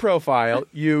turn to profile,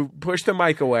 you push the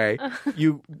mic away,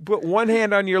 you put one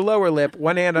hand on your lower lip,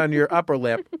 one hand on your upper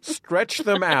lip, stretch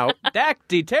them out.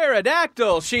 Dacty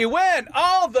pterodactyl, she went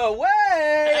all the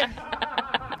way.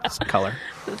 That's color.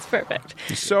 That's perfect.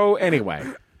 So anyway,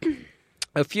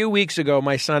 a few weeks ago,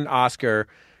 my son Oscar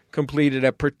completed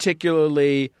a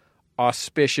particularly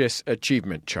auspicious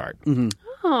achievement chart.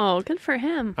 Oh, good for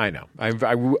him. I know. I'm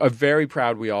very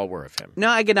proud we all were of him.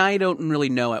 Now, again, I don't really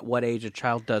know at what age a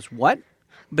child does what,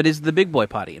 but is the big boy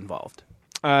potty involved?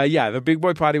 Yeah, the big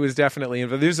boy potty was definitely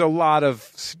involved. There's a lot of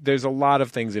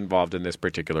things involved in this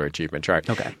particular achievement chart.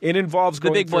 Okay. It involves The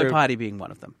going big boy through, potty being one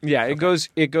of them. Yeah, it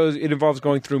involves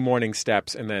going through morning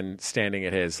steps and then standing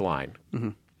at his line.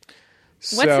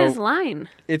 What's his line?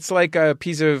 It's like a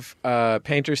piece of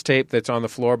painter's tape that's on the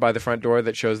floor by the front door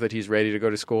that shows that he's ready to go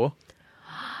to school.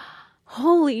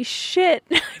 Holy shit.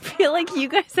 I feel like you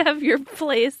guys have your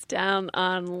place down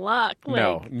on lock.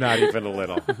 No, not even a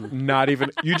little. Not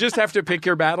even. You just have to pick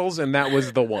your battles, and that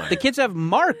was the one. The kids have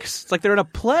marks. It's like they're in a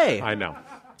play. I know.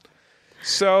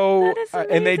 So, That is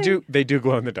and they amazing. do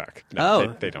glow in the dark. No,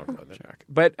 Oh. they don't glow in the dark.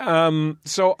 But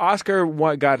so Oscar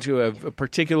got to a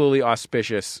particularly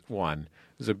auspicious one.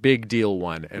 It was a big deal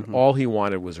one, and all he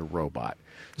wanted was a robot.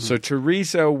 So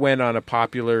Teresa went on a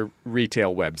popular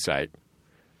retail website.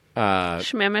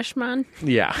 Shmamishman.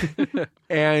 Yeah.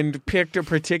 And picked a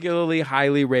particularly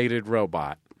highly rated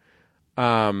robot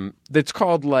that's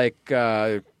called like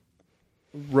Robo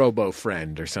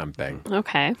Friend or something.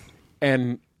 Okay.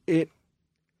 And it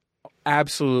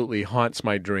absolutely haunts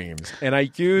my dreams. And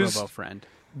I use Robo friend.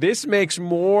 this makes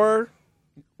more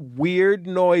weird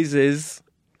noises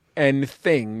and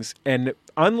things. And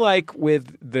unlike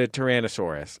with the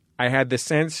Tyrannosaurus, I had the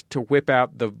sense to whip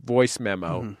out the voice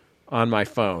memo on my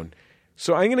phone.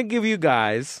 So I'm going to give you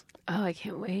guys Oh, I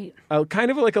can't wait.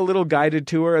 Kind of like a little guided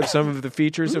tour of some of the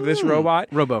features of this robot.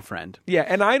 RoboFriend. Yeah,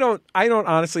 and I don't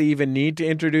honestly even need to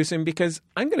introduce him because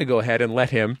I'm going to go ahead and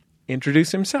let him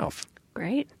introduce himself.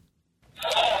 Great.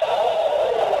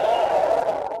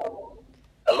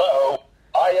 Hello,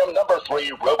 I am number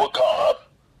 3 RoboCop.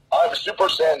 I have super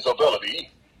sense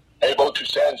ability, able to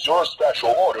sense your special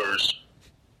orders.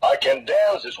 I can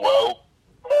dance as well.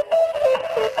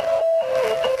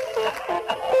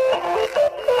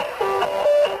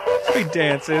 He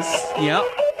dances. Yep.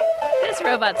 This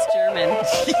robot's German.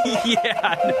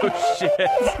 Yeah, no shit.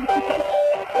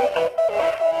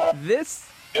 This...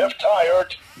 If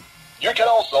tired, you can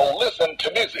also listen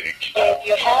to music. If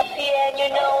you're happy and you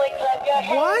know it, clap your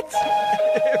hands. What?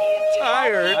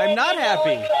 Tired. I'm not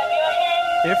happy. Clap your hands.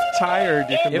 If tired,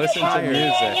 you can If listen tired. to And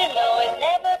music. you know it,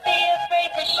 never be afraid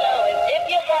to show it. If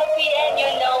you're happy and you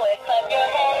know it, clap your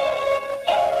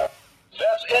hands.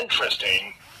 That's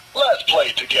interesting. Let's play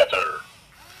together.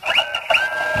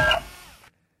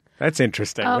 That's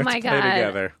interesting. Oh Let's my play God.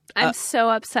 together. I'm so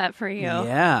upset for you.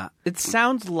 Yeah. It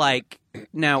sounds like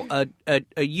now a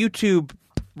YouTube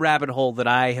rabbit hole that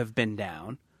I have been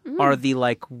down are the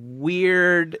like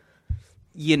weird,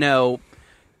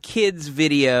 kids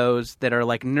videos that are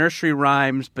like nursery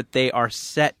rhymes, but they are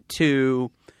set to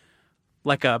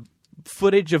like a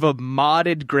footage of a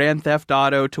modded Grand Theft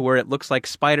Auto to where it looks like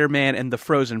Spider-Man and the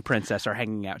Frozen Princess are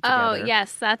hanging out together. Oh,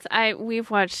 yes,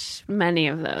 we've watched many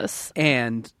of those.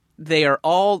 And they have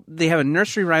a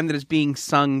nursery rhyme that is being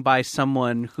sung by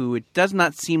someone who it does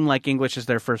not seem like English is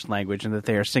their first language and that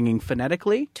they are singing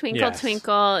phonetically. Twinkle, Yes.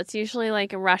 Twinkle. It's usually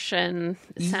like a Russian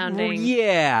sounding.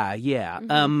 Yeah.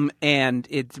 And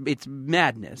it's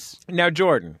madness. Now,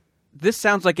 Jordan. This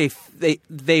sounds like they've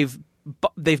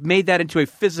made that into a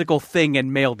physical thing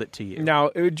and mailed it to you.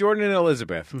 Now, Jordan and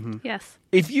Elizabeth, Yes.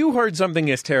 if you heard something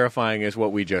as terrifying as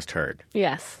what we just heard,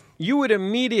 Yes. you would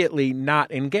immediately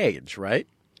not engage, right?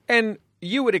 And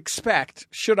you would expect,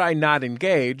 should I not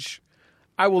engage,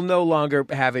 I will no longer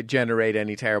have it generate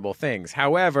any terrible things.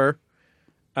 However,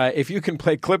 if you can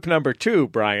play clip number 2,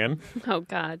 Brian. Oh,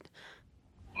 God.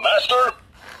 Master,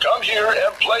 come here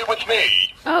and play with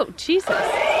me. Oh, Jesus.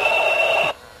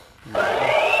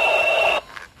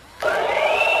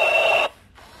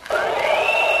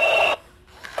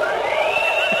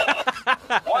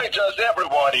 Why does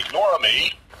everyone ignore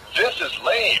me? This is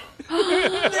lame.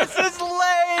 This is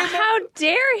lame. How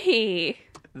dare he?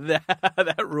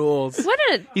 That rules.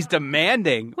 He's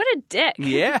demanding. What a dick.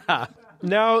 Yeah.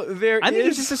 Now, I think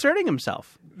he's just asserting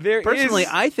himself. Personally,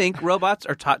 I think robots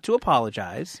are taught to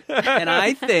apologize, and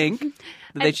I think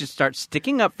that they should start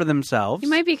sticking up for themselves. You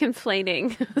might be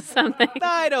conflating something.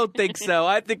 I don't think so.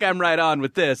 I think I'm right on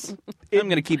with this. I'm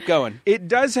going to keep going. It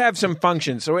does have some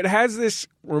function. So it has this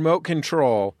remote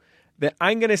control that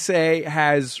I'm going to say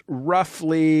has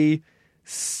roughly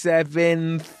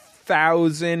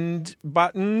 7,000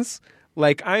 buttons.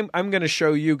 Like I'm going to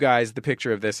show you guys the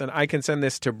picture of this, and I can send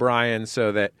this to Brian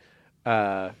so that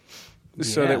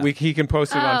he can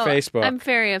post it on Facebook. I'm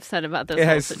very upset about this It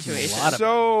whole has situation.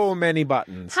 so many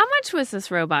buttons. How much was this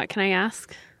robot? Can I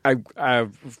ask? I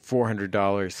have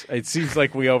 $400. It seems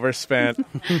like we overspent.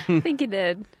 I think you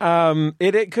did.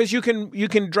 Because you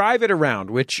can drive it around,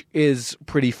 which is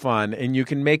pretty fun, and you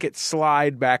can make it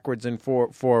slide backwards and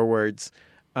forwards.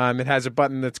 It has a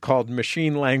button that's called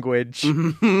machine language,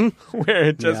 where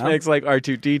it just makes like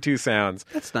R2-D2 sounds.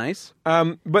 That's nice.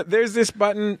 But there's this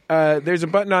button. There's a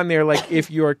button on there, like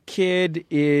if your kid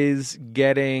is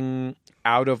getting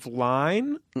out of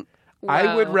line,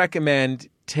 I would Whoa. recommend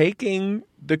taking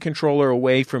the controller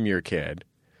away from your kid,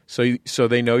 so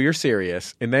they know you're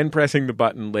serious, and then pressing the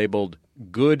button labeled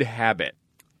 "Good Habit."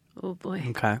 Oh, boy.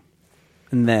 Okay.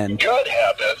 And then... Good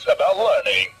habits about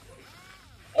learning.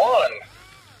 1.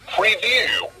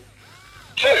 Preview.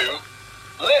 2.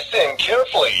 Listen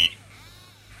carefully.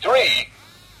 3.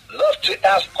 Love to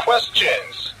ask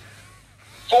questions.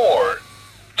 4.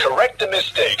 Correct the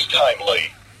mistakes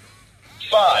timely.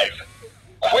 5.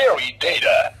 Query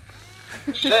data.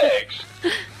 6.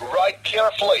 Write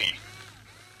carefully.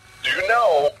 Do you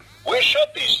know, we should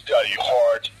be study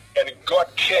hard and good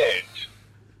kids.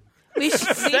 We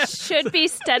should be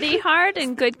study hard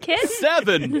and good kids.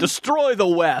 7. Destroy the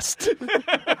West.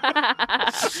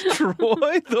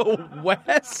 Destroy the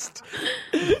West?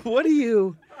 What are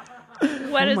you...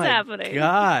 What is my happening?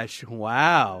 Gosh,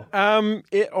 wow.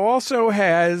 It also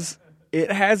has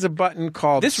a button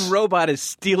called This robot is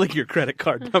stealing your credit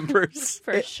card numbers.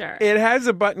 For sure. It has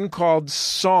a button called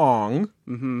Song,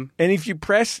 and if you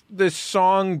press the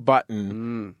Song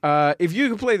button, if you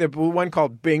can play the one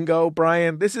called Bingo,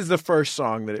 Brian, this is the first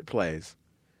song that it plays.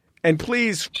 And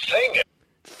please Singing.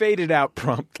 fade it out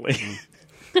promptly.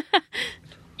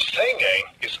 Singing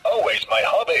is always my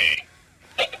hobby.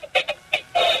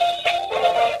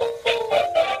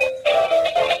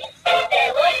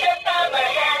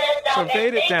 So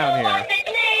fade it down here.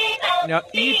 Now,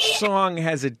 each song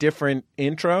has a different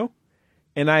intro.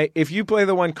 And if you play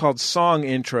the one called Song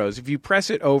Intros, if you press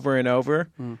it over and over,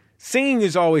 singing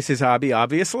is always his hobby,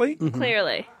 obviously.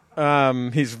 Clearly.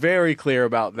 He's very clear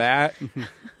about that.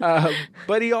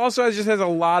 But he also just has a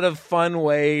lot of fun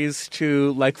ways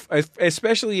to, like,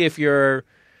 especially if you're,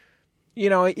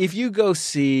 if you go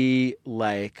see,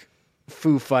 like,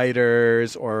 Foo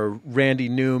Fighters or Randy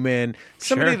Newman,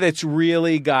 somebody that's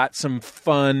really got some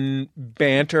fun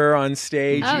banter on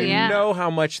stage. Oh, you know how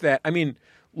much that,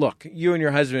 look, you and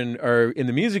your husband are in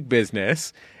the music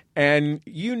business, and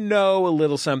you know a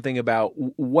little something about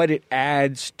what it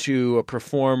adds to a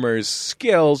performer's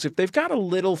skills if they've got a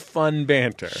little fun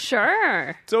banter.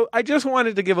 Sure. So I just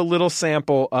wanted to give a little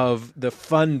sample of the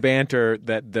fun banter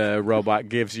that the robot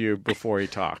gives you before he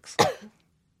talks.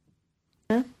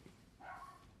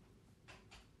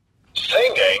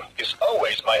 Singing is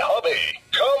always my hobby.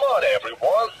 Come on,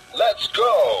 everyone. Let's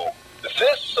go.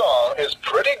 This song is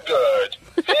pretty good.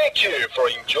 Thank you for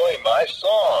enjoying my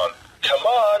song. Come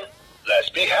on. Let's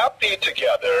be happy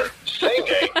together.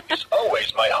 Singing is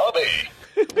always my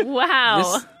hobby.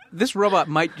 Wow. This robot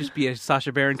might just be a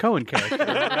Sacha Baron Cohen character,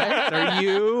 right? Are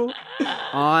you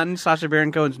on Sacha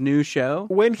Baron Cohen's new show?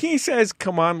 When he says,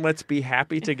 come on, let's be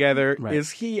happy together,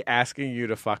 is he asking you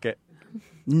to fuck it?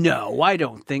 No, I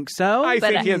don't think so. I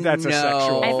think that's a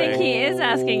sexual I think thing. he is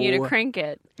asking you to crank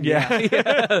it.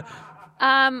 Yeah.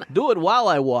 Do it while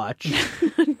I watch.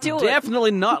 Do it.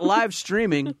 Definitely not live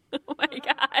streaming. Oh my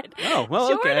God. Oh, well,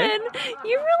 Jordan, okay.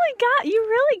 you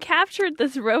really captured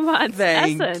this robot's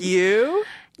Thank essence. you.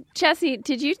 Jesse,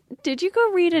 did you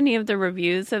go read any of the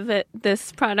reviews of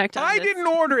this product? I didn't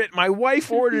order it. My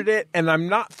wife ordered it, and I'm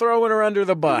not throwing her under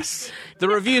the bus. The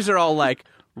reviews are all like,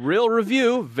 real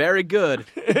review, very good.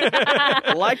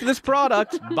 Liked this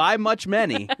product, buy much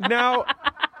many. Now,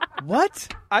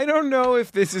 What? I don't know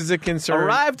if this is a concern.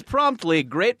 Arrived promptly,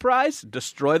 great price,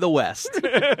 destroy the West.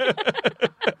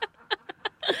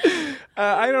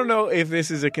 I don't know if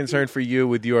this is a concern for you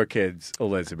with your kids,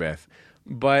 Elizabeth,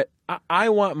 but I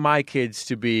want my kids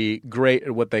to be great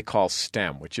at what they call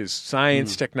STEM, which is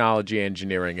science, technology,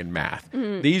 engineering, and math.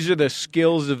 These are the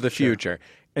skills of the future.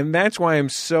 And that's why I'm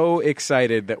so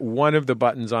excited that one of the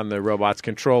buttons on the robot's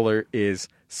controller is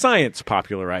science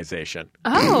popularization.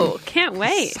 Oh, can't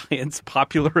wait. Science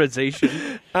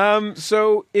popularization.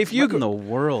 So if you What in the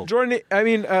world? Jordan,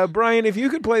 Brian, if you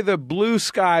could play the Blue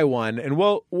Sky one, and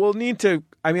we'll need to.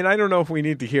 I don't know if we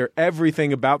need to hear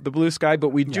everything about the Blue Sky, but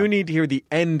we do need to hear the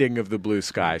ending of the Blue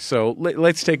Sky. So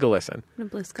let's take a listen. I'm gonna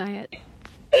blue sky it.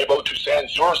 Able to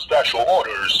sense your special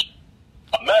orders.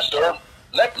 Master,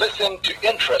 let's listen to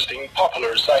interesting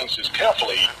popular sciences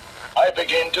carefully. I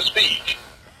begin to speak.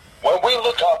 When we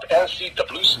look up and see the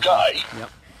blue sky,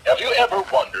 have you ever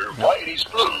wondered why it is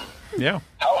blue? Yeah.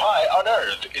 How high on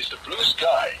Earth is the blue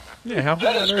sky? Yeah, how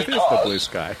That high is on Earth is because the blue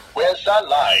sky? when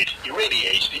sunlight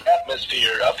irradiates the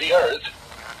atmosphere of the Earth,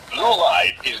 blue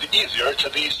light is easier to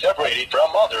be separated from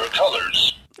other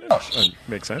colors.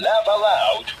 Makes sense. Laugh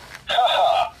aloud.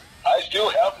 Haha. I still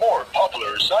have more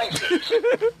popular sciences.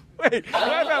 Wait,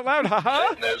 laugh out loud, haha.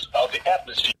 Thickness of the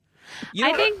atmosphere.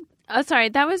 I think. Oh, sorry.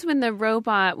 That was when the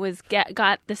robot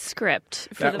got the script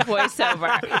for the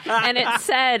voiceover, and it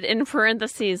said in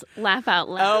parentheses, "Laugh out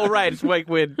loud." Oh, right. It's like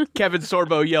when Kevin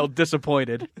Sorbo yelled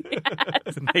disappointed.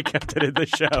 Yes. And they kept it in the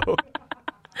show.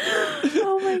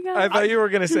 Oh my God. I thought you were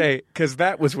going to say, because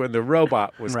that was when the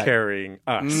robot was carrying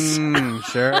us.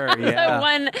 Sure,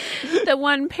 yeah. The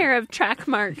one pair of track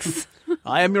marks.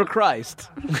 I am your Christ.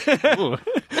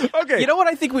 Okay. You know what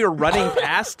I think we were running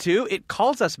past, too? It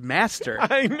calls us master.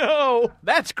 I know.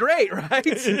 That's great, right?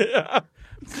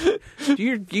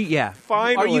 Yeah.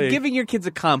 Finally. Are you giving your kids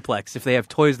a complex if they have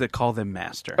toys that call them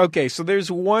master? Okay, so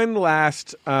there's one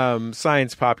last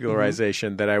science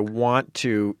popularization that I want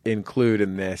to include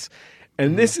in this.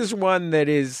 And this is one that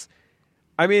is,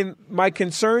 my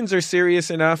concerns are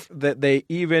serious enough that they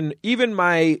even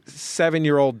my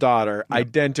 7-year-old daughter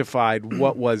identified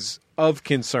what was of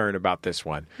concern about this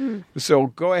one. So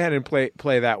go ahead and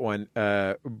play that one,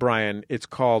 Brian. It's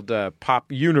called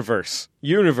Pop Universe.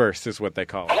 Universe is what they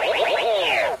call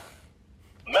it.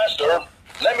 Master,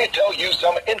 let me tell you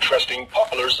some interesting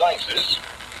popular sciences.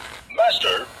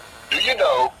 Master, do you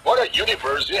know what a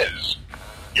universe is?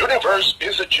 Universe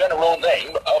is a general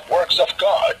name of works of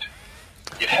God.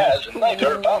 It has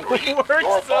neither boundary nor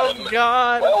bottom,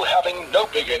 God. while having no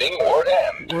beginning or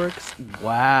end. Works.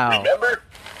 Wow. Remember,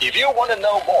 if you want to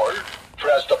know more,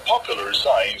 press the popular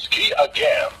science key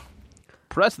again.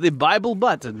 Press the Bible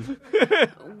button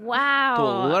Wow. to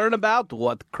learn about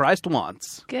what Christ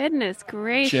wants. Goodness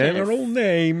gracious. General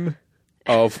name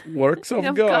of works of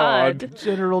Of God. God.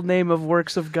 General name of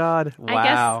works of God. Wow. I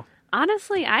guess,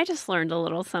 honestly, I just learned a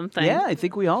little something. Yeah, I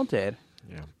think we all did.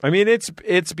 Yeah. I mean, it's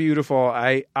beautiful.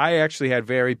 I actually had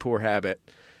very poor habit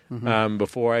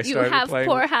before I You started have playing.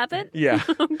 poor habit? Yeah.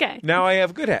 Okay. Now I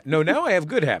have good habit. No, now I have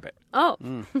good habit. Oh,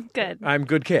 good. I'm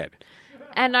good kid.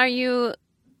 And are you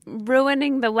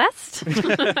ruining the West? Or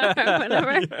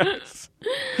whatever?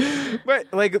 But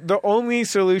like the only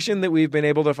solution that we've been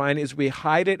able to find is we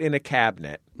hide it in a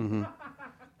cabinet.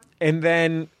 And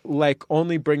then, like,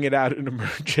 only bring it out in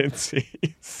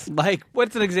emergencies. Like,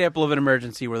 what's an example of an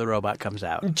emergency where the robot comes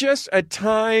out? Just a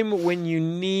time when you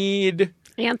need...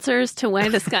 Answers to why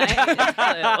the sky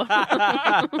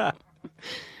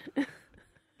is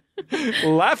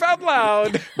blue. Laugh out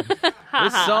loud.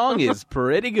 This song is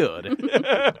pretty good.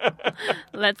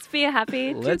 Let's be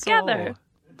happy Let's together. all.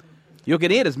 You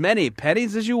can eat as many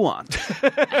pennies as you want.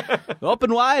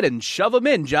 Open wide and shove them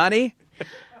in, Johnny.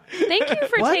 Thank you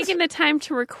for What? taking the time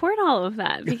to record all of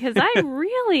that because I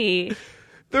really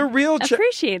The real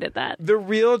appreciated that. the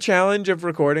real challenge of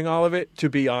recording all of it, to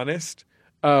be honest,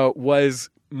 was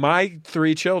my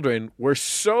 3 children were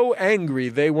so angry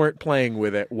they weren't playing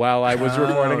with it while I was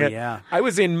recording it. yeah. I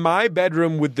was in my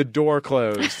bedroom with the door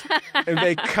closed, and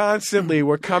they constantly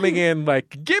were coming in like,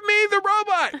 "Give me the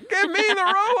robot! Give me the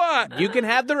robot!" You can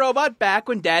have the robot back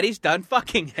when Daddy's done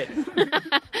fucking it.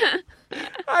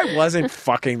 I wasn't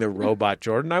fucking the robot,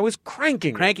 Jordan. I was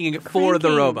cranking it. Cranking it for the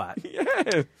Cranking. robot.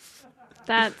 Yes.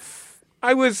 That's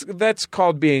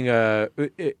called being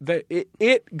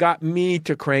it got me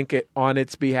to crank it on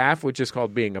its behalf, which is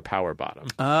called being a power bottom.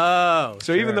 Oh.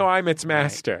 So even though I'm its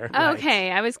master.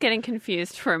 okay. I was getting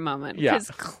confused for a moment Yeah.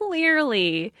 because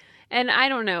clearly, and I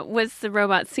don't know, was the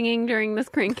robot singing during this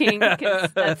cranking?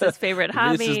 Because that's his favorite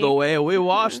hobby. This is the way we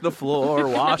wash the floor,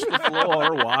 wash the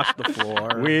floor, wash the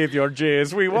floor. With your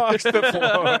jizz, we wash the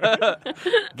floor.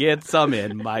 Get some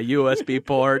in my USB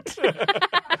port.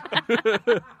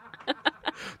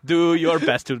 Do your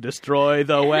best to destroy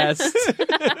the West.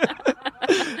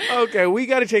 Okay, we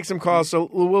got to take some calls, so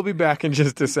we'll be back in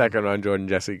just a second on Jordan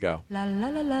Jesse Go. La la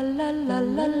la la la la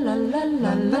la la la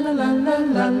la.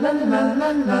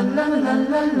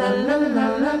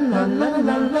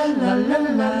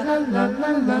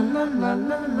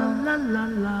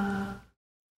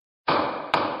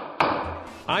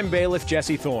 I'm bailiff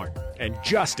Jesse Thorne, and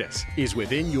justice is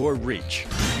within your reach.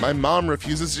 My mom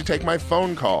refuses to take my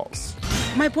phone calls.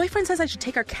 My boyfriend says I should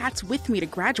take our cats with me to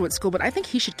graduate school, but I think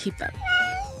he should keep them.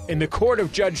 In the court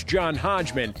of Judge John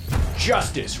Hodgman,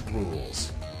 justice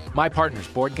rules. My partner's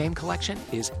board game collection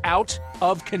is out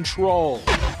of control.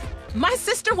 My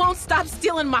sister won't stop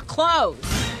stealing my clothes.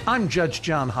 I'm Judge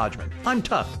John Hodgman. I'm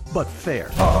tough, but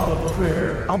fair.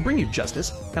 I'll bring you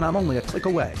justice, and I'm only a click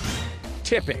away.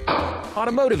 Tipping,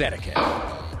 automotive etiquette,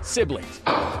 siblings,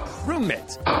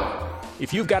 roommates.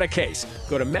 If you've got a case,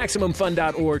 go to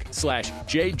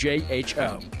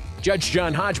MaximumFun.org/JJHO. Judge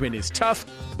John Hodgman is tough,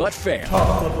 but fair.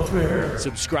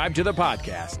 Subscribe to the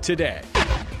podcast today.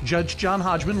 Judge John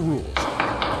Hodgman rules.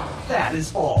 That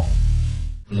is all.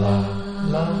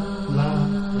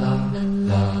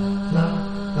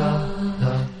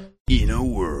 In a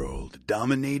world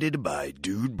dominated by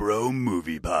Dude Bro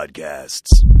movie podcasts,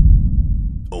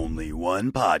 only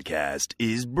one podcast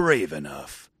is brave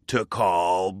enough to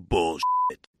call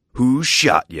bullshit. Who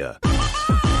Shot Ya?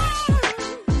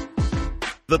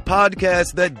 The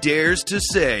podcast that dares to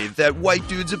say that white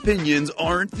dudes' opinions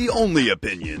aren't the only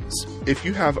opinions. If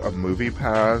you have a movie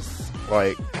pass,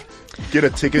 like, get a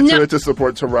ticket to it to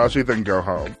support Taraji, then go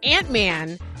home.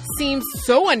 Ant-Man seems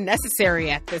so unnecessary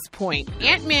at this point.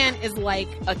 Ant-Man is like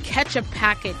a ketchup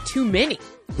packet too many.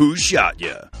 Who Shot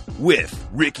Ya? With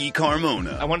Ricky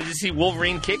Carmona. I wanted to see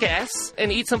Wolverine kick ass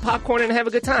and eat some popcorn and have a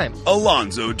good time.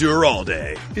 Alonzo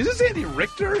Duralde. Is this Andy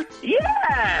Richter?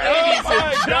 Yeah! Oh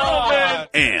my God!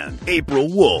 And April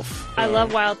Wolf. I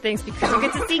love Wild Things because I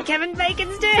get to see Kevin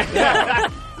Bacon's dick.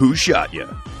 Who Shot Ya?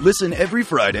 Listen every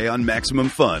Friday on Maximum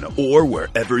Fun or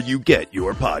wherever you get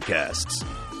your podcasts.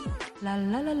 La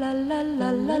la la la la la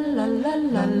la la la la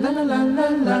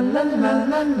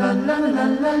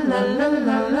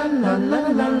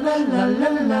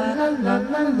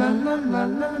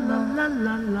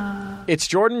la. It's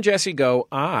Jordan Jesse Go.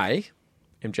 I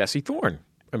am Jesse Thorne,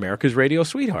 America's radio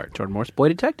sweetheart. Jordan Morse, boy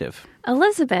detective.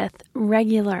 Elizabeth,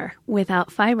 regular,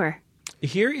 without fiber.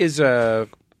 Here is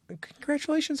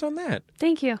congratulations on that.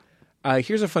 Thank you.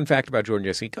 Here's a fun fact about Jordan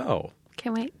Jesse Go.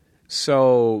 Can't wait.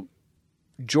 So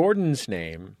Jordan's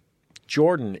name,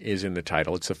 Jordan is in the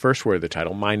title. It's the first word of the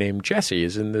title. My name, Jesse,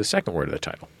 is in the second word of the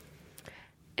title.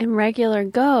 And regular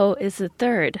go is the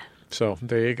third. So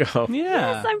there you go.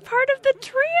 Yeah. Yes, I'm part of the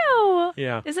trio.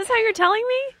 Yeah. Is this how you're telling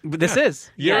me? This is.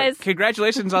 Yeah. Guys.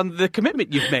 Congratulations on the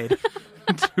commitment you've made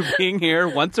to being here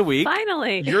once a week.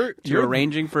 Finally. You're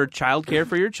arranging for childcare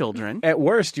for your children. At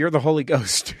worst, you're the Holy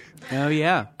Ghost. Oh,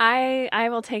 yeah. I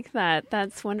will take that.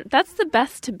 That's the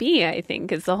best to be, I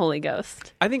think, is the Holy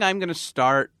Ghost. I think I'm going to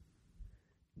start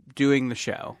doing the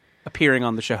show, appearing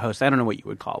on the show host. I don't know what you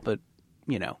would call, but,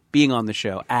 being on the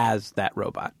show as that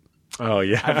robot. Oh,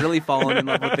 yeah. I've really fallen in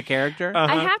love with the character.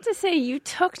 I have to say, you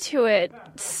took to it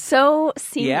so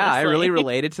seamlessly. Yeah, I really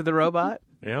related to the robot.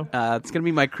 Yeah. It's going to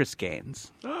be my Chris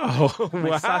Gaines. Oh,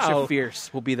 My wow. Sasha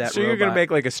Fierce will be that So robot. you're going to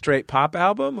make like a straight pop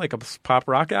album, like a pop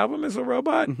rock album as a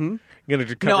robot? Mm-hmm. You're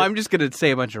gonna No, I'm just going to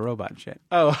say a bunch of robot shit.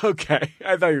 Oh, okay.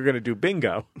 I thought you were going to do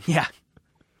bingo. Yeah.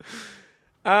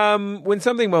 When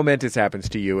something momentous happens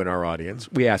to you in our audience,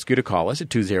 we ask you to call us at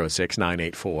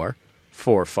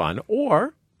 206-984-4FUN,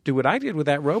 or do what I did with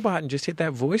that robot and just hit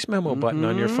that voice memo button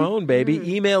on your phone, baby.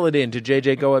 Email it in to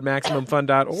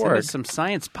jjgo@maximumfun.org. Send us some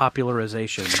science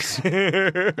popularizations.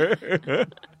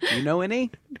 You know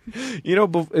any?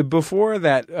 Before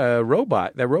that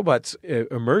robot's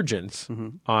emergence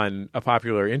on a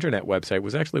popular internet website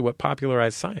was actually what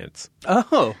popularized science.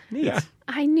 Oh, neat. Yeah.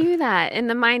 I knew that. And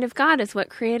the mind of God is what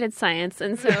created science.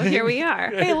 And so here we are.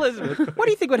 Hey, Elizabeth, what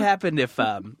do you think would happen if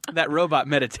that robot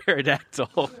met a pterodactyl?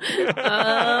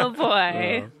 Oh,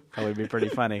 boy. That would be pretty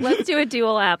funny. Let's do a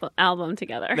dual album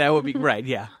together. That would be right,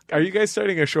 yeah. Are you guys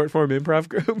starting a short-form improv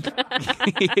group?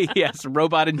 Yes,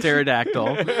 robot and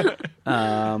pterodactyl.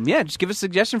 Just give us a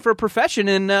suggestion for a profession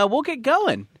and we'll get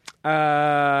going.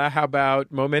 How about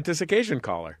momentous occasion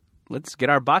caller? Let's get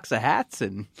our box of hats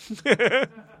and get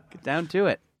down to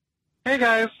it. Hey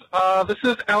guys, this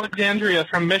is Alexandria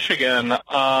from Michigan.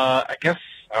 I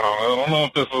don't know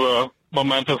if this is a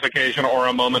momentous occasion or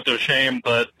a moment of shame,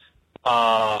 but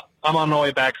I'm on my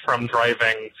way back from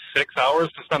driving 6 hours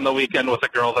to spend the weekend with a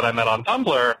girl that I met on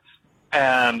Tumblr,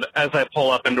 and as I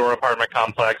pull up into her apartment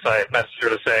complex, I message her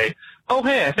to say, oh,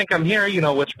 hey, I think I'm here,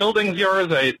 which building's yours,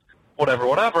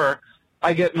 whatever.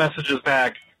 I get messages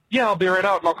back, yeah, I'll be right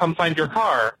out and I'll come find your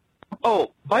car.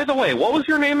 Oh, by the way, what was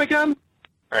your name again?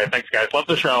 All right, thanks, guys. Love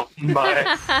the show.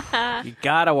 Bye. You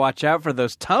gotta watch out for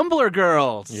those Tumblr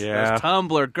girls. Yeah. Those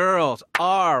Tumblr girls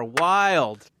are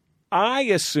wild. I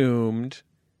assumed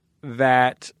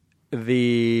that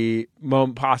the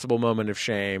possible moment of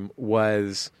shame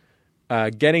was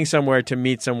getting somewhere to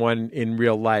meet someone in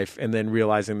real life and then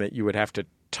realizing that you would have to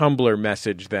Tumblr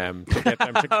message them to get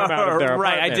them to come out of their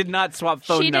Right, apartment. I did not swap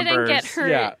phone numbers. She didn't get her.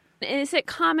 Yeah. Is it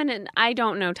common? And I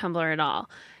don't know Tumblr at all.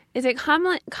 Is it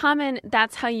common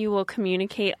that's how you will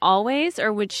communicate always?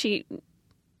 Or would she...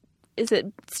 Is it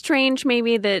strange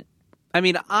maybe that... I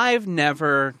mean, I was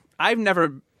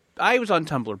on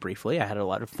Tumblr briefly. I had a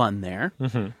lot of fun there.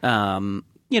 Mm-hmm.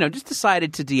 Just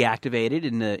decided to deactivate it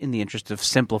in the interest of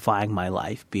simplifying my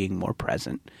life, being more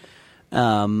present.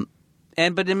 But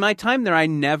in my time there, I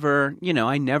never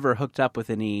hooked up with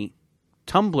any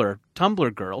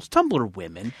Tumblr girls, Tumblr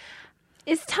women.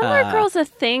 Is Tumblr girls a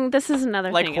thing? This is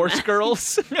another like thing. Horse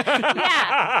girls?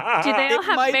 Yeah. Do they all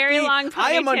have very long ponytails?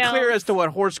 I am unclear as to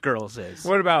what Horse girls is.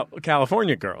 What about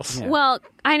California girls? Yeah. Well,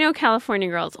 I know California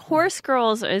girls. Horse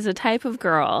girls is a type of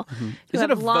girl who Is it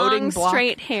have a long, voting block?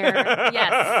 straight hair.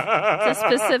 Yes. It's a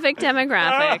specific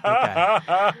demographic.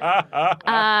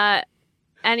 Okay.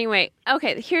 Anyway,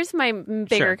 okay, here's my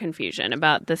bigger Sure. confusion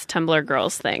about this Tumblr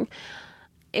girls thing.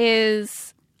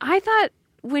 Is I thought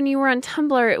when you were on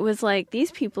Tumblr, it was like,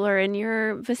 these people are in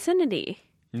your vicinity.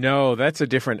 No, that's a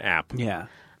different app. Yeah.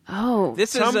 Oh.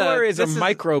 Tumblr is a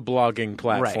microblogging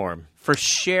platform. Right. For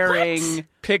sharing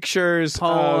pictures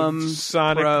poems, of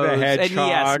Sonic prose, the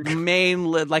Hedgehog. And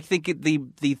yes,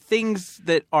 the things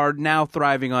that are now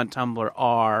thriving on Tumblr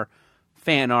are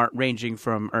fan art ranging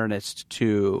from earnest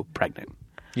to pregnant.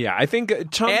 Yeah, I think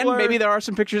Tumblr... And maybe there are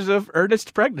some pictures of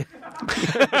Ernest pregnant.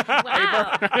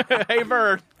 Wow. Hey,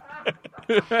 Vern.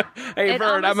 Hey, It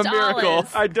Vern, I'm a almost all miracle.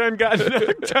 is. I done got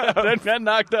knocked up. Done got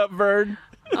knocked up, Vern.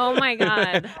 Oh my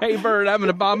God. Hey, bird, I'm an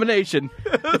abomination.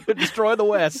 Destroy the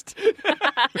West.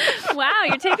 Wow,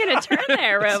 you're taking a turn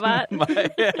there, robot.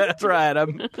 Yeah, that's right.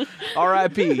 I'm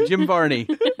R.I.P. Jim Varney.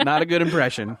 Not a good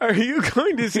impression. Are you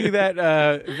going to see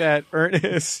that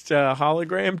Ernest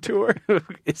hologram tour?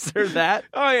 Is there that?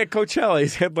 Oh, yeah, Coachella.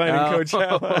 He's headlining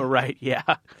Coachella. Oh, right, yeah.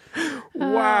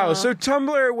 Wow. So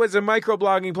Tumblr was a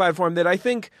microblogging platform that I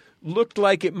think looked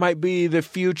like it might be the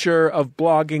future of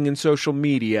blogging and social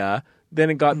media. Then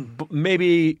it got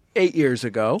maybe 8 years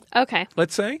ago. Okay.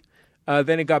 Let's say.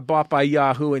 Then it got bought by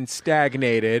Yahoo and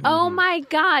stagnated. Oh my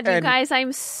God, you guys,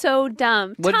 I'm so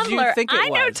dumb. What Tumblr. did you think it I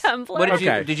know was? Tumblr. What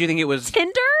did you think it was?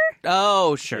 Tinder?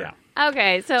 Oh, sure. Yeah.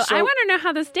 Okay, so I want to know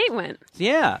how this date went.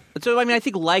 Yeah. So, I mean, I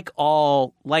think like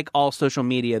all social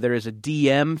media, there is a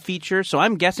DM feature. So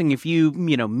I'm guessing if you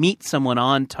meet someone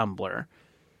on Tumblr,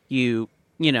 you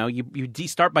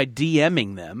start by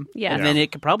DMing them. Yeah. And then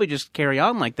it could probably just carry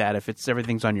on like that if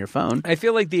everything's on your phone. I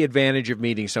feel like the advantage of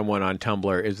meeting someone on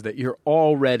Tumblr is that you're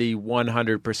already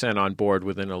 100% on board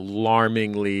with an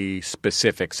alarmingly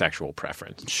specific sexual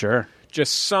preference. Sure.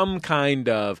 Just some kind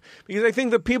of – because I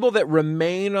think the people that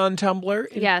remain on Tumblr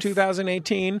in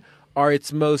 2018 are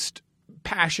its most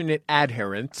passionate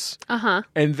adherents. Uh-huh.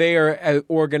 And they are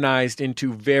organized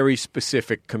into very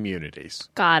specific communities.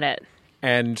 Got it.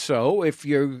 And so if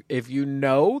you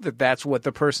know that that's what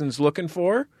the person's looking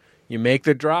for, you make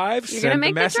the drive, send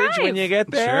the message when you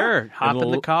get there. Sure. Hop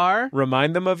in the car.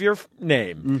 Remind them of your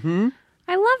name. Mm-hmm.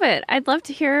 I love it. I'd love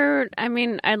to hear –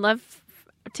 I'd love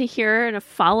to hear a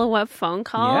follow-up phone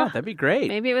call. Yeah, that'd be great.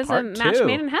 Maybe it was Part a match 2.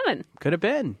 made in heaven. Could have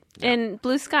been. In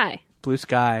blue sky. Blue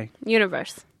sky.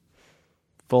 Universe.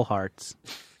 Full hearts.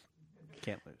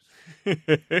 Can't lose.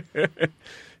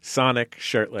 Sonic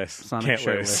shirtless. Can't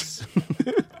shirtless.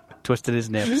 Twisted his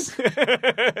nips.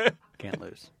 Can't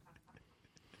lose.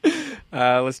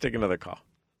 Let's take another call.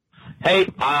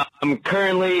 Hey, I'm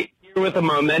currently here with a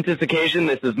momentous occasion.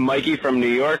 This is Mikey from New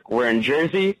York. We're in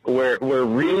Jersey. We're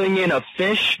reeling in a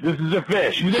fish. This is a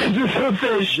fish. This is a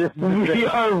fish. We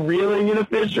are reeling in a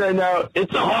fish right now.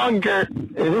 It's a honker.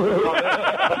 And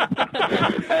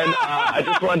I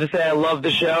just wanted to say I love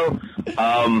the show.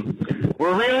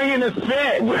 We're reeling in a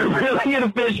fish. We're reeling in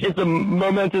a fish. It's a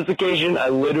momentous occasion. I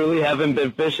literally haven't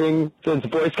been fishing since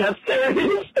Boy Scouts. There it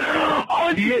is. Oh,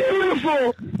 it's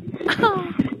beautiful.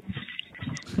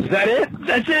 Is that it?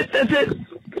 That's it. That's it.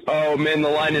 Oh, man, the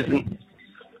line isn't.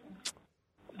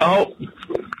 Oh.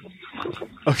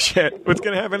 Oh, shit. What's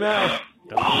going to happen now?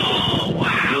 Oh,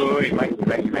 wow. Wait,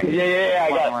 Yeah.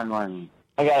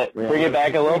 I got it. Bring it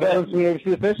back a little bit. You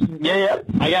see the fish? Yeah.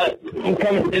 I got it.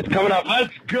 It's coming up.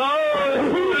 Let's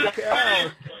go.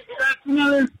 That's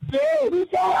another fish.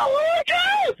 Oh,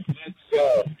 let's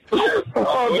go.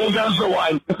 Oh, there goes the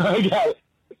wine. I got it.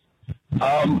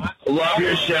 Love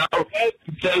your show.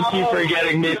 Thank you for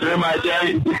getting me through my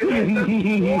day.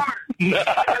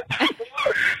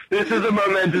 This is a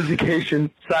momentous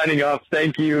occasion. Signing off.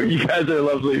 Thank you. You guys are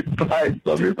lovely. Bye.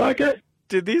 Love your podcast.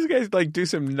 Did these guys do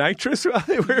some nitrous while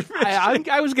they were fishing?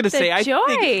 I was going to say, I joy.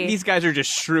 think these guys are just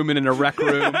shrooming in a rec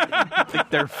room. I think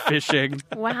they're fishing.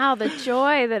 Wow, the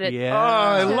joy that it... Yeah. Oh,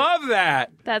 I love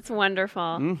that. That's wonderful.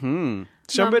 Mm-hmm.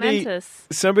 Somebody Momentous.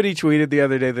 tweeted the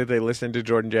other day that they listened to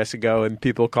Jordan Jesse Go and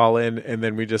people call in and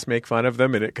then we just make fun of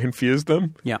them and it confused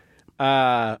them. Yeah.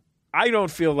 I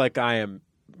don't feel like I am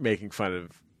making fun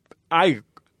of...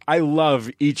 I love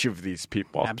each of these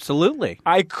people. Absolutely.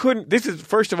 I couldn't...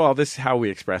 First of all, this is how we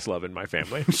express love in my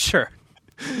family. Sure.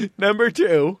 Number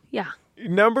two, Yeah.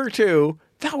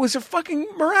 that was a fucking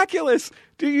miraculous.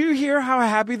 Do you hear how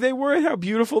happy they were and how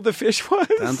beautiful the fish was?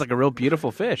 Sounds like a real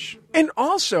beautiful fish. And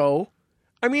also,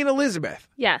 Elizabeth,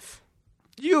 Yes.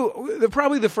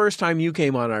 probably the first time you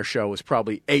came on our show was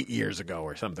probably 8 years ago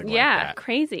or something like that. Yeah,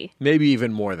 crazy. Maybe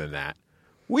even more than that.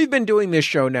 We've been doing this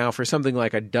show now for something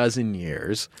like 12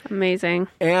 years. Amazing.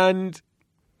 And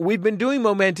we've been doing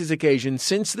momentous occasions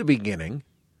since the beginning.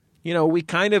 You know, we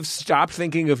kind of stopped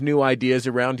thinking of new ideas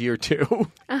around year 2.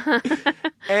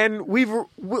 And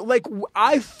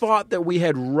I thought that we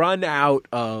had run out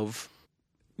of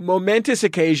momentous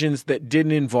occasions that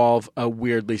didn't involve a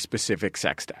weirdly specific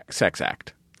sex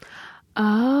act.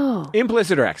 Oh.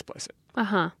 Implicit or explicit.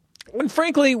 Uh-huh. And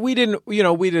frankly, we didn't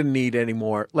need any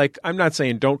more. Like, I'm not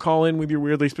saying don't call in with your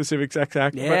weirdly specific sex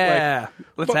act. Yeah.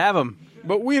 Let's have them.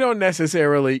 But we don't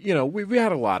necessarily, we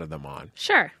had a lot of them on.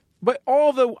 Sure. But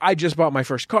I just bought my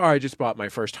first car, I just bought my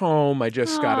first home, I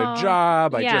just got a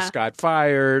job, I just got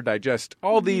fired,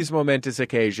 all these momentous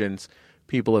occasions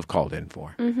people have called in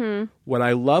for. Mm-hmm. What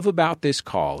I love about this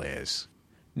call is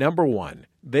Number one,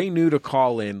 they knew to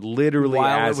call in literally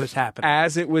While as it was happening.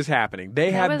 As it was happening.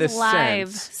 They That had was the live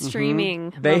sense.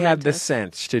 streaming. They had the momentous.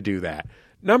 sense to do that.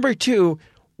 Number two,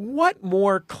 what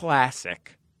more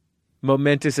classic,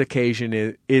 momentous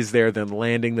occasion is there than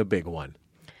landing the big one?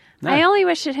 I only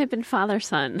wish it had been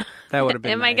father-son. That would have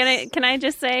been Am I nice. gonna? Can I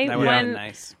just say That would have been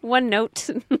nice. one note?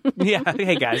 Yeah.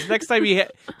 Hey guys, next time you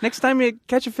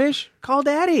catch a fish, call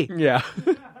Daddy. Yeah.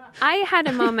 I had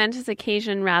a momentous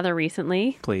occasion rather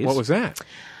recently. Please. What was that?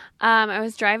 I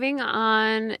was driving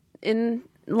in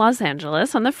Los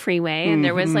Angeles on the freeway, and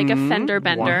there was like a fender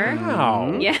bender.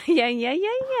 Wow. Yeah.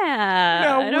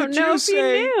 Now, I don't would know you if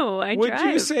say, you knew. I would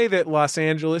drive. you say that Los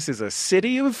Angeles is a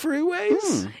city of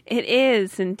freeways? It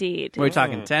is indeed. Are we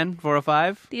talking 10,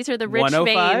 405? These are the rich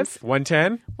 105? veins.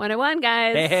 110? 101,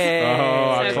 guys. Hey.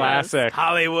 Oh, So a close. classic.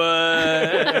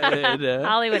 Hollywood.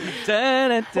 Hollywood.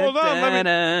 Hold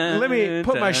on, let me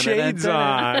put my shades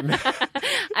on.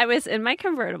 I was in my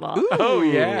convertible. Oh,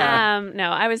 yeah. No,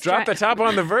 I was Drop the top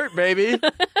on the vert, baby.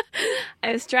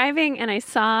 I was driving and I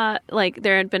saw like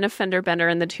there had been a fender bender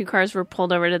and the two cars were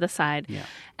pulled over to the side. Yeah.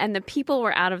 And the people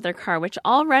were out of their car, which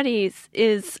already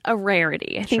is a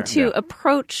rarity. I think Sure. to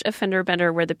approach a fender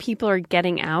bender where the people are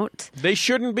getting out. They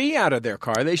shouldn't be out of their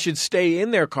car. They should stay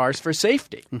in their cars for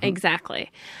safety.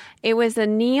 Exactly. It was a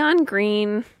neon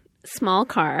green small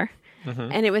car.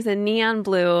 And it was a neon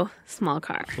blue small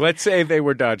car. Let's say they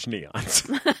were Dodge Neons.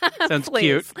 Sounds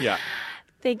Please. cute. Yeah.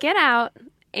 They get out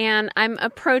and I'm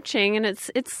approaching and it's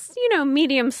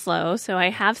medium slow, so I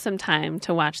have some time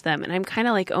to watch them and I'm kind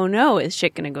of like, "Oh no, is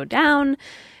shit going to go down?"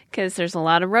 Cuz there's a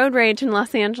lot of road rage in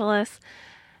Los Angeles.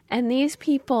 And these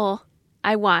people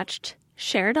I watched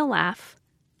shared a laugh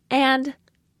and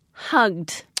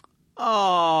hugged.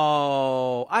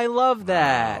 Oh, I love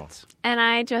that. And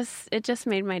it just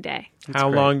made my day. How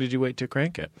long did you wait to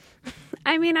crank it?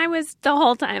 I mean, I was the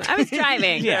whole time. I was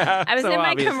driving. Yeah, I was so in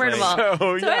my obviously. convertible. So, I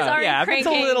was already Yeah, if it's a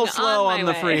cranking little slow on on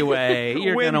my the way. freeway,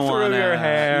 you're Wind going to want through your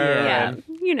hair. Yeah, and-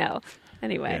 you know.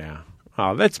 Anyway. Yeah.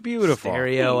 Oh, that's beautiful.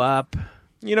 Stereo up.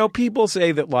 You know, people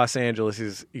say that Los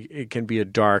Angeles it can be a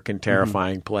dark and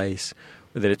terrifying place,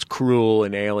 that it's cruel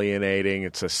and alienating.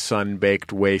 It's a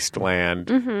sun-baked wasteland.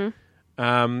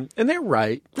 And they're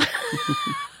right.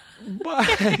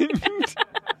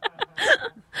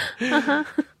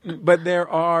 But there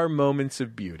are moments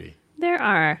of beauty. There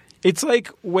are. It's like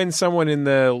when someone in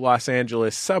the Los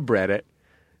Angeles subreddit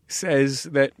says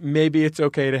that maybe it's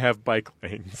okay to have bike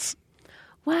lanes.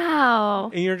 Wow.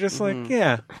 And you're just like,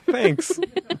 yeah, thanks.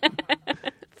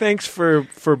 Thanks for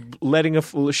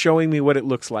showing me what it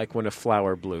looks like when a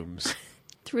flower blooms.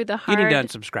 Through the You hard. need to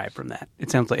unsubscribe from that. It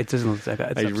sounds like it doesn't look like it's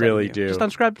I upsetting really you. do. Just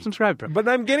subscribe from. But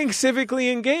I'm getting civically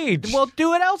engaged. Well,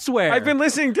 do it elsewhere. I've been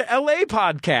listening to LA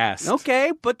podcasts.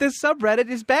 Okay, but this subreddit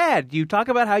is bad. You talk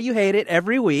about how you hate it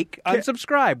every week.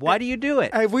 Unsubscribe. Why do you do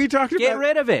it? Have we talked Get about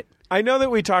rid of it. I know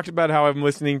that we talked about how I'm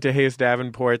listening to Hayes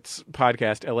Davenport's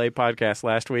podcast, LA Podcast,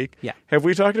 last week. Yeah. Have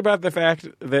we talked about the fact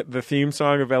that the theme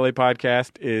song of LA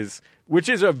Podcast which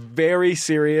is a very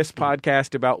serious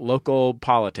podcast about local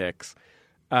politics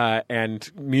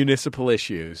and municipal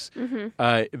issues.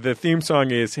 The theme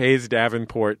song is Hayes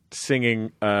Davenport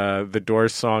singing the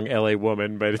Doors song LA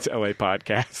Woman, but it's LA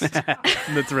Podcast.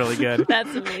 That's really good.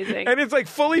 That's amazing. And it's like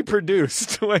fully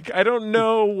produced. Like, I don't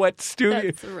know what studio.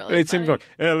 That's really it's him going,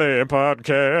 LA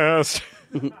Podcast.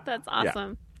 That's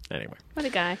awesome. Anyway. What a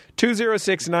guy.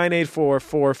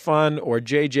 206-984-4FUN or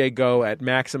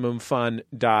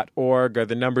jjgo@maximumfun.org are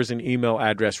the numbers and email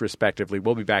address, respectively.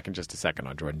 We'll be back in just a second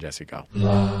on Jordan Jesse Go.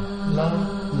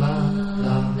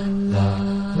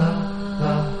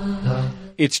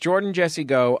 It's Jordan Jesse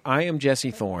Go. I am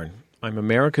Jesse Thorne. I'm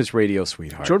America's radio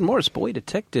sweetheart. Jordan Morris, boy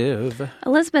detective.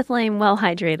 Elizabeth Lame, well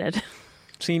hydrated.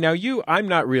 See, now I'm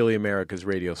not really America's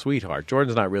radio sweetheart.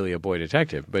 Jordan's not really a boy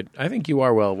detective, but I think you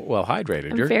are well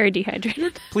hydrated. I'm very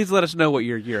dehydrated. Please let us know what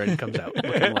your urine comes out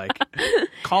looking like.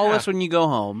 Call us when you go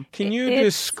home. Can you It's-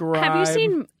 describe? Have you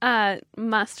seen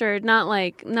mustard? Not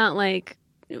like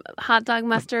hot dog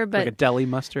mustard, but Like a deli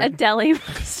mustard? a deli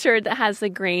mustard that has the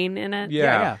grain in it.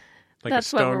 Yeah. Like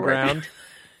That's a what stone we're working ground?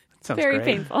 Sounds Very great.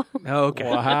 painful. Oh, okay.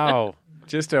 Wow.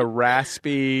 Just a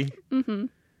raspy. Mm-hmm.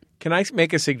 Can I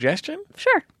make a suggestion?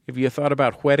 Sure. Have you thought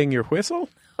about wetting your whistle?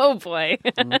 Oh boy.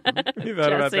 You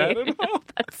thought about that at all?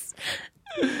 That's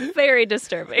very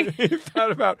disturbing. You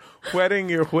thought about wetting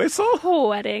your whistle?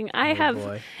 Wedding. I have,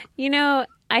 boy.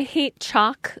 I hate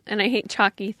chalk and I hate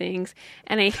chalky things.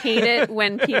 And I hate it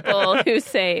when people who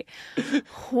say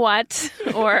what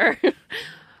or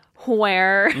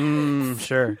where.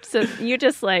 Sure. So you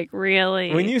just like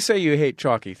really. When you say you hate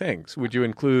chalky things, would you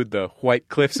include the White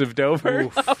Cliffs of Dover?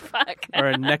 Oh, fuck. Or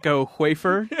a Necco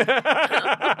wafer.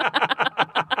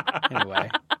 Anyway.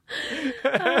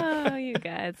 Oh, you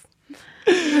guys.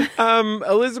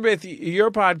 Elizabeth,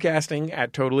 you're podcasting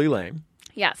at Totally Lame.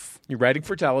 Yes. You're writing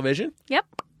for television. Yep.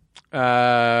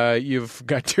 You've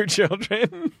got 2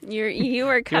 children. You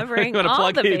are covering you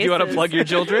all the bases. Do you want to plug your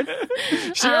children?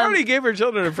 She already gave her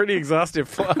children a pretty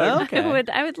exhaustive plug. Okay.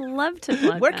 I would love to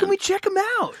plug Where them. can we check them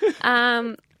out?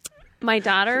 My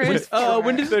daughter is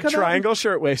when does the it come Triangle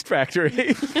Shirtwaist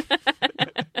Factory.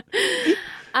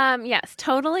 Yes,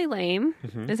 Totally Lame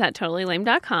is at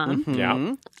totallylame.com.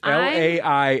 Yeah.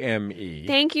 LAIME.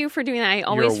 Thank you for doing that. I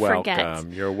always forget.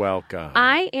 You're welcome.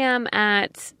 I am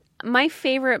at my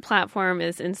favorite platform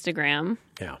is Instagram.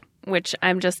 Yeah. Which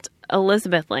I'm just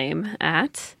Elizabeth Lame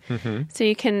at. So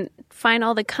you can find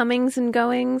all the comings and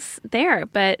goings there.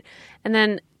 And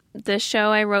then the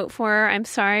show I wrote for, I'm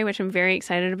Sorry, which I'm very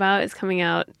excited about, is coming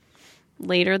out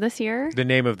later this year. The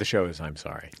name of the show is I'm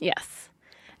Sorry. Yes.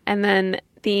 And then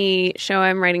the show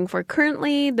I'm writing for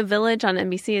currently, The Village on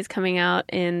NBC, is coming out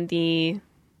in the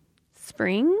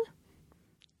spring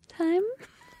time.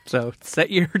 So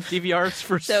set your DVRs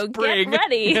for spring. Get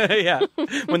ready. Yeah.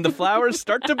 When the flowers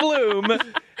start to bloom.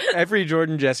 Every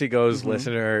Jordan Jesse Go's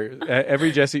listener,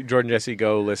 every Jordan Jesse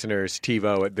Go listener's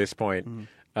TiVo at this point,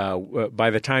 by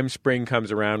the time spring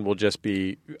comes around, will just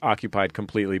be occupied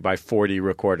completely by 40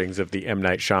 recordings of the M.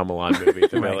 Night Shyamalan movie,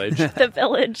 The Village. The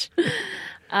Village.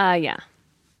 Yeah.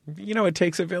 You know, it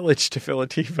takes a village to fill a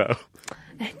TiVo.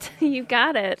 You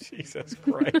got it. Jesus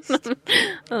Christ.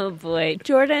 Oh, boy.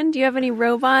 Jordan, do you have any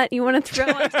robot you want to throw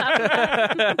on top of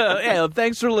that? Hey, well,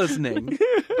 thanks for listening.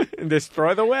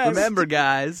 Destroy the West. Remember,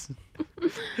 guys.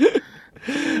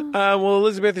 Well,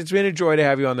 Elizabeth, it's been a joy to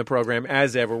have you on the program,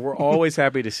 as ever. We're always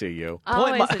happy to see you.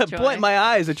 Point my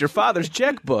eyes at your father's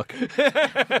checkbook.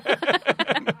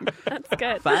 That's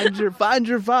good. Find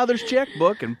your father's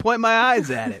checkbook and point my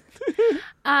eyes at it.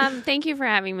 Thank you for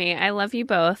having me. I love you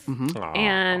both.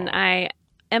 And I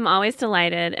am always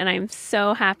delighted, and I'm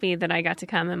so happy that I got to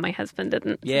come and my husband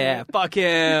didn't. Yeah, fuck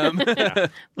him.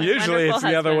 Usually it's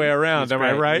the other way around. Am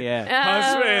I right?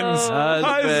 Yeah. Husbands.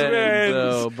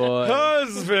 Oh, boy.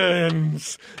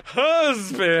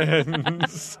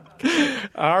 Husbands.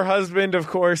 Our husband, of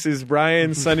course, is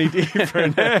Brian Sunny D.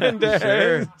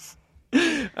 Fernandez.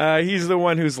 He's the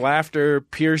one whose laughter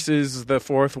pierces the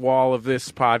fourth wall of this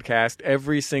podcast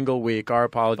every single week. Our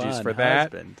apologies for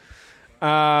that.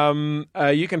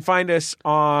 You can find us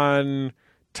on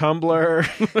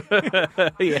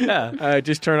Tumblr. Yeah.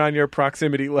 Just turn on your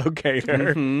proximity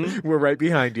locator. We're right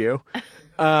behind you.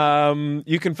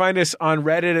 You can find us on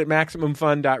Reddit at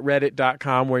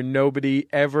MaximumFun.reddit.com, where nobody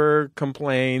ever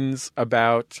complains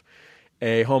about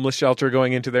a homeless shelter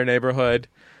going into their neighborhood.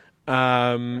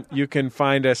 You can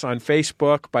find us on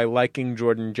Facebook by liking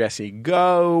Jordan Jesse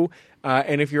Go.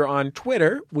 And if you're on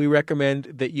Twitter, we recommend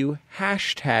that you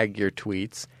hashtag your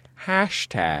tweets,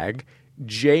 hashtag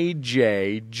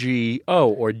JJGO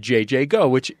or JJGo,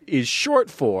 which is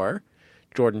short for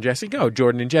Jordan Jesse Go,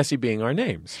 Jordan and Jesse being our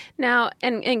names. Now,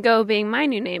 and Go being my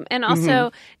new name. And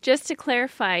also, just to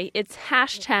clarify, it's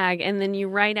hashtag, and then you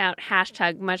write out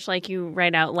hashtag, much like you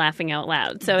write out laughing out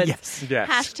loud. So it's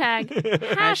hashtag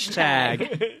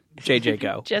JJ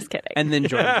Go. Just kidding. And then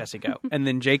Jordan Jesse Go. And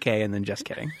then JK, and then just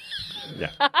kidding.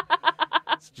 Yeah.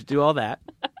 Just do all that.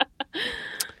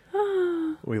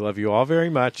 We love you all very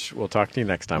much. We'll talk to you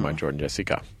next time on Jordan Jesse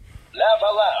Go. Laugh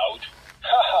aloud. Ha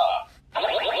ha.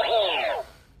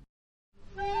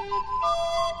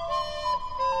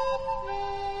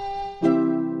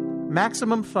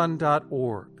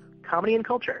 MaximumFun.org. Comedy and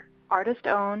culture. Artist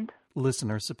owned.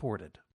 Listener supported.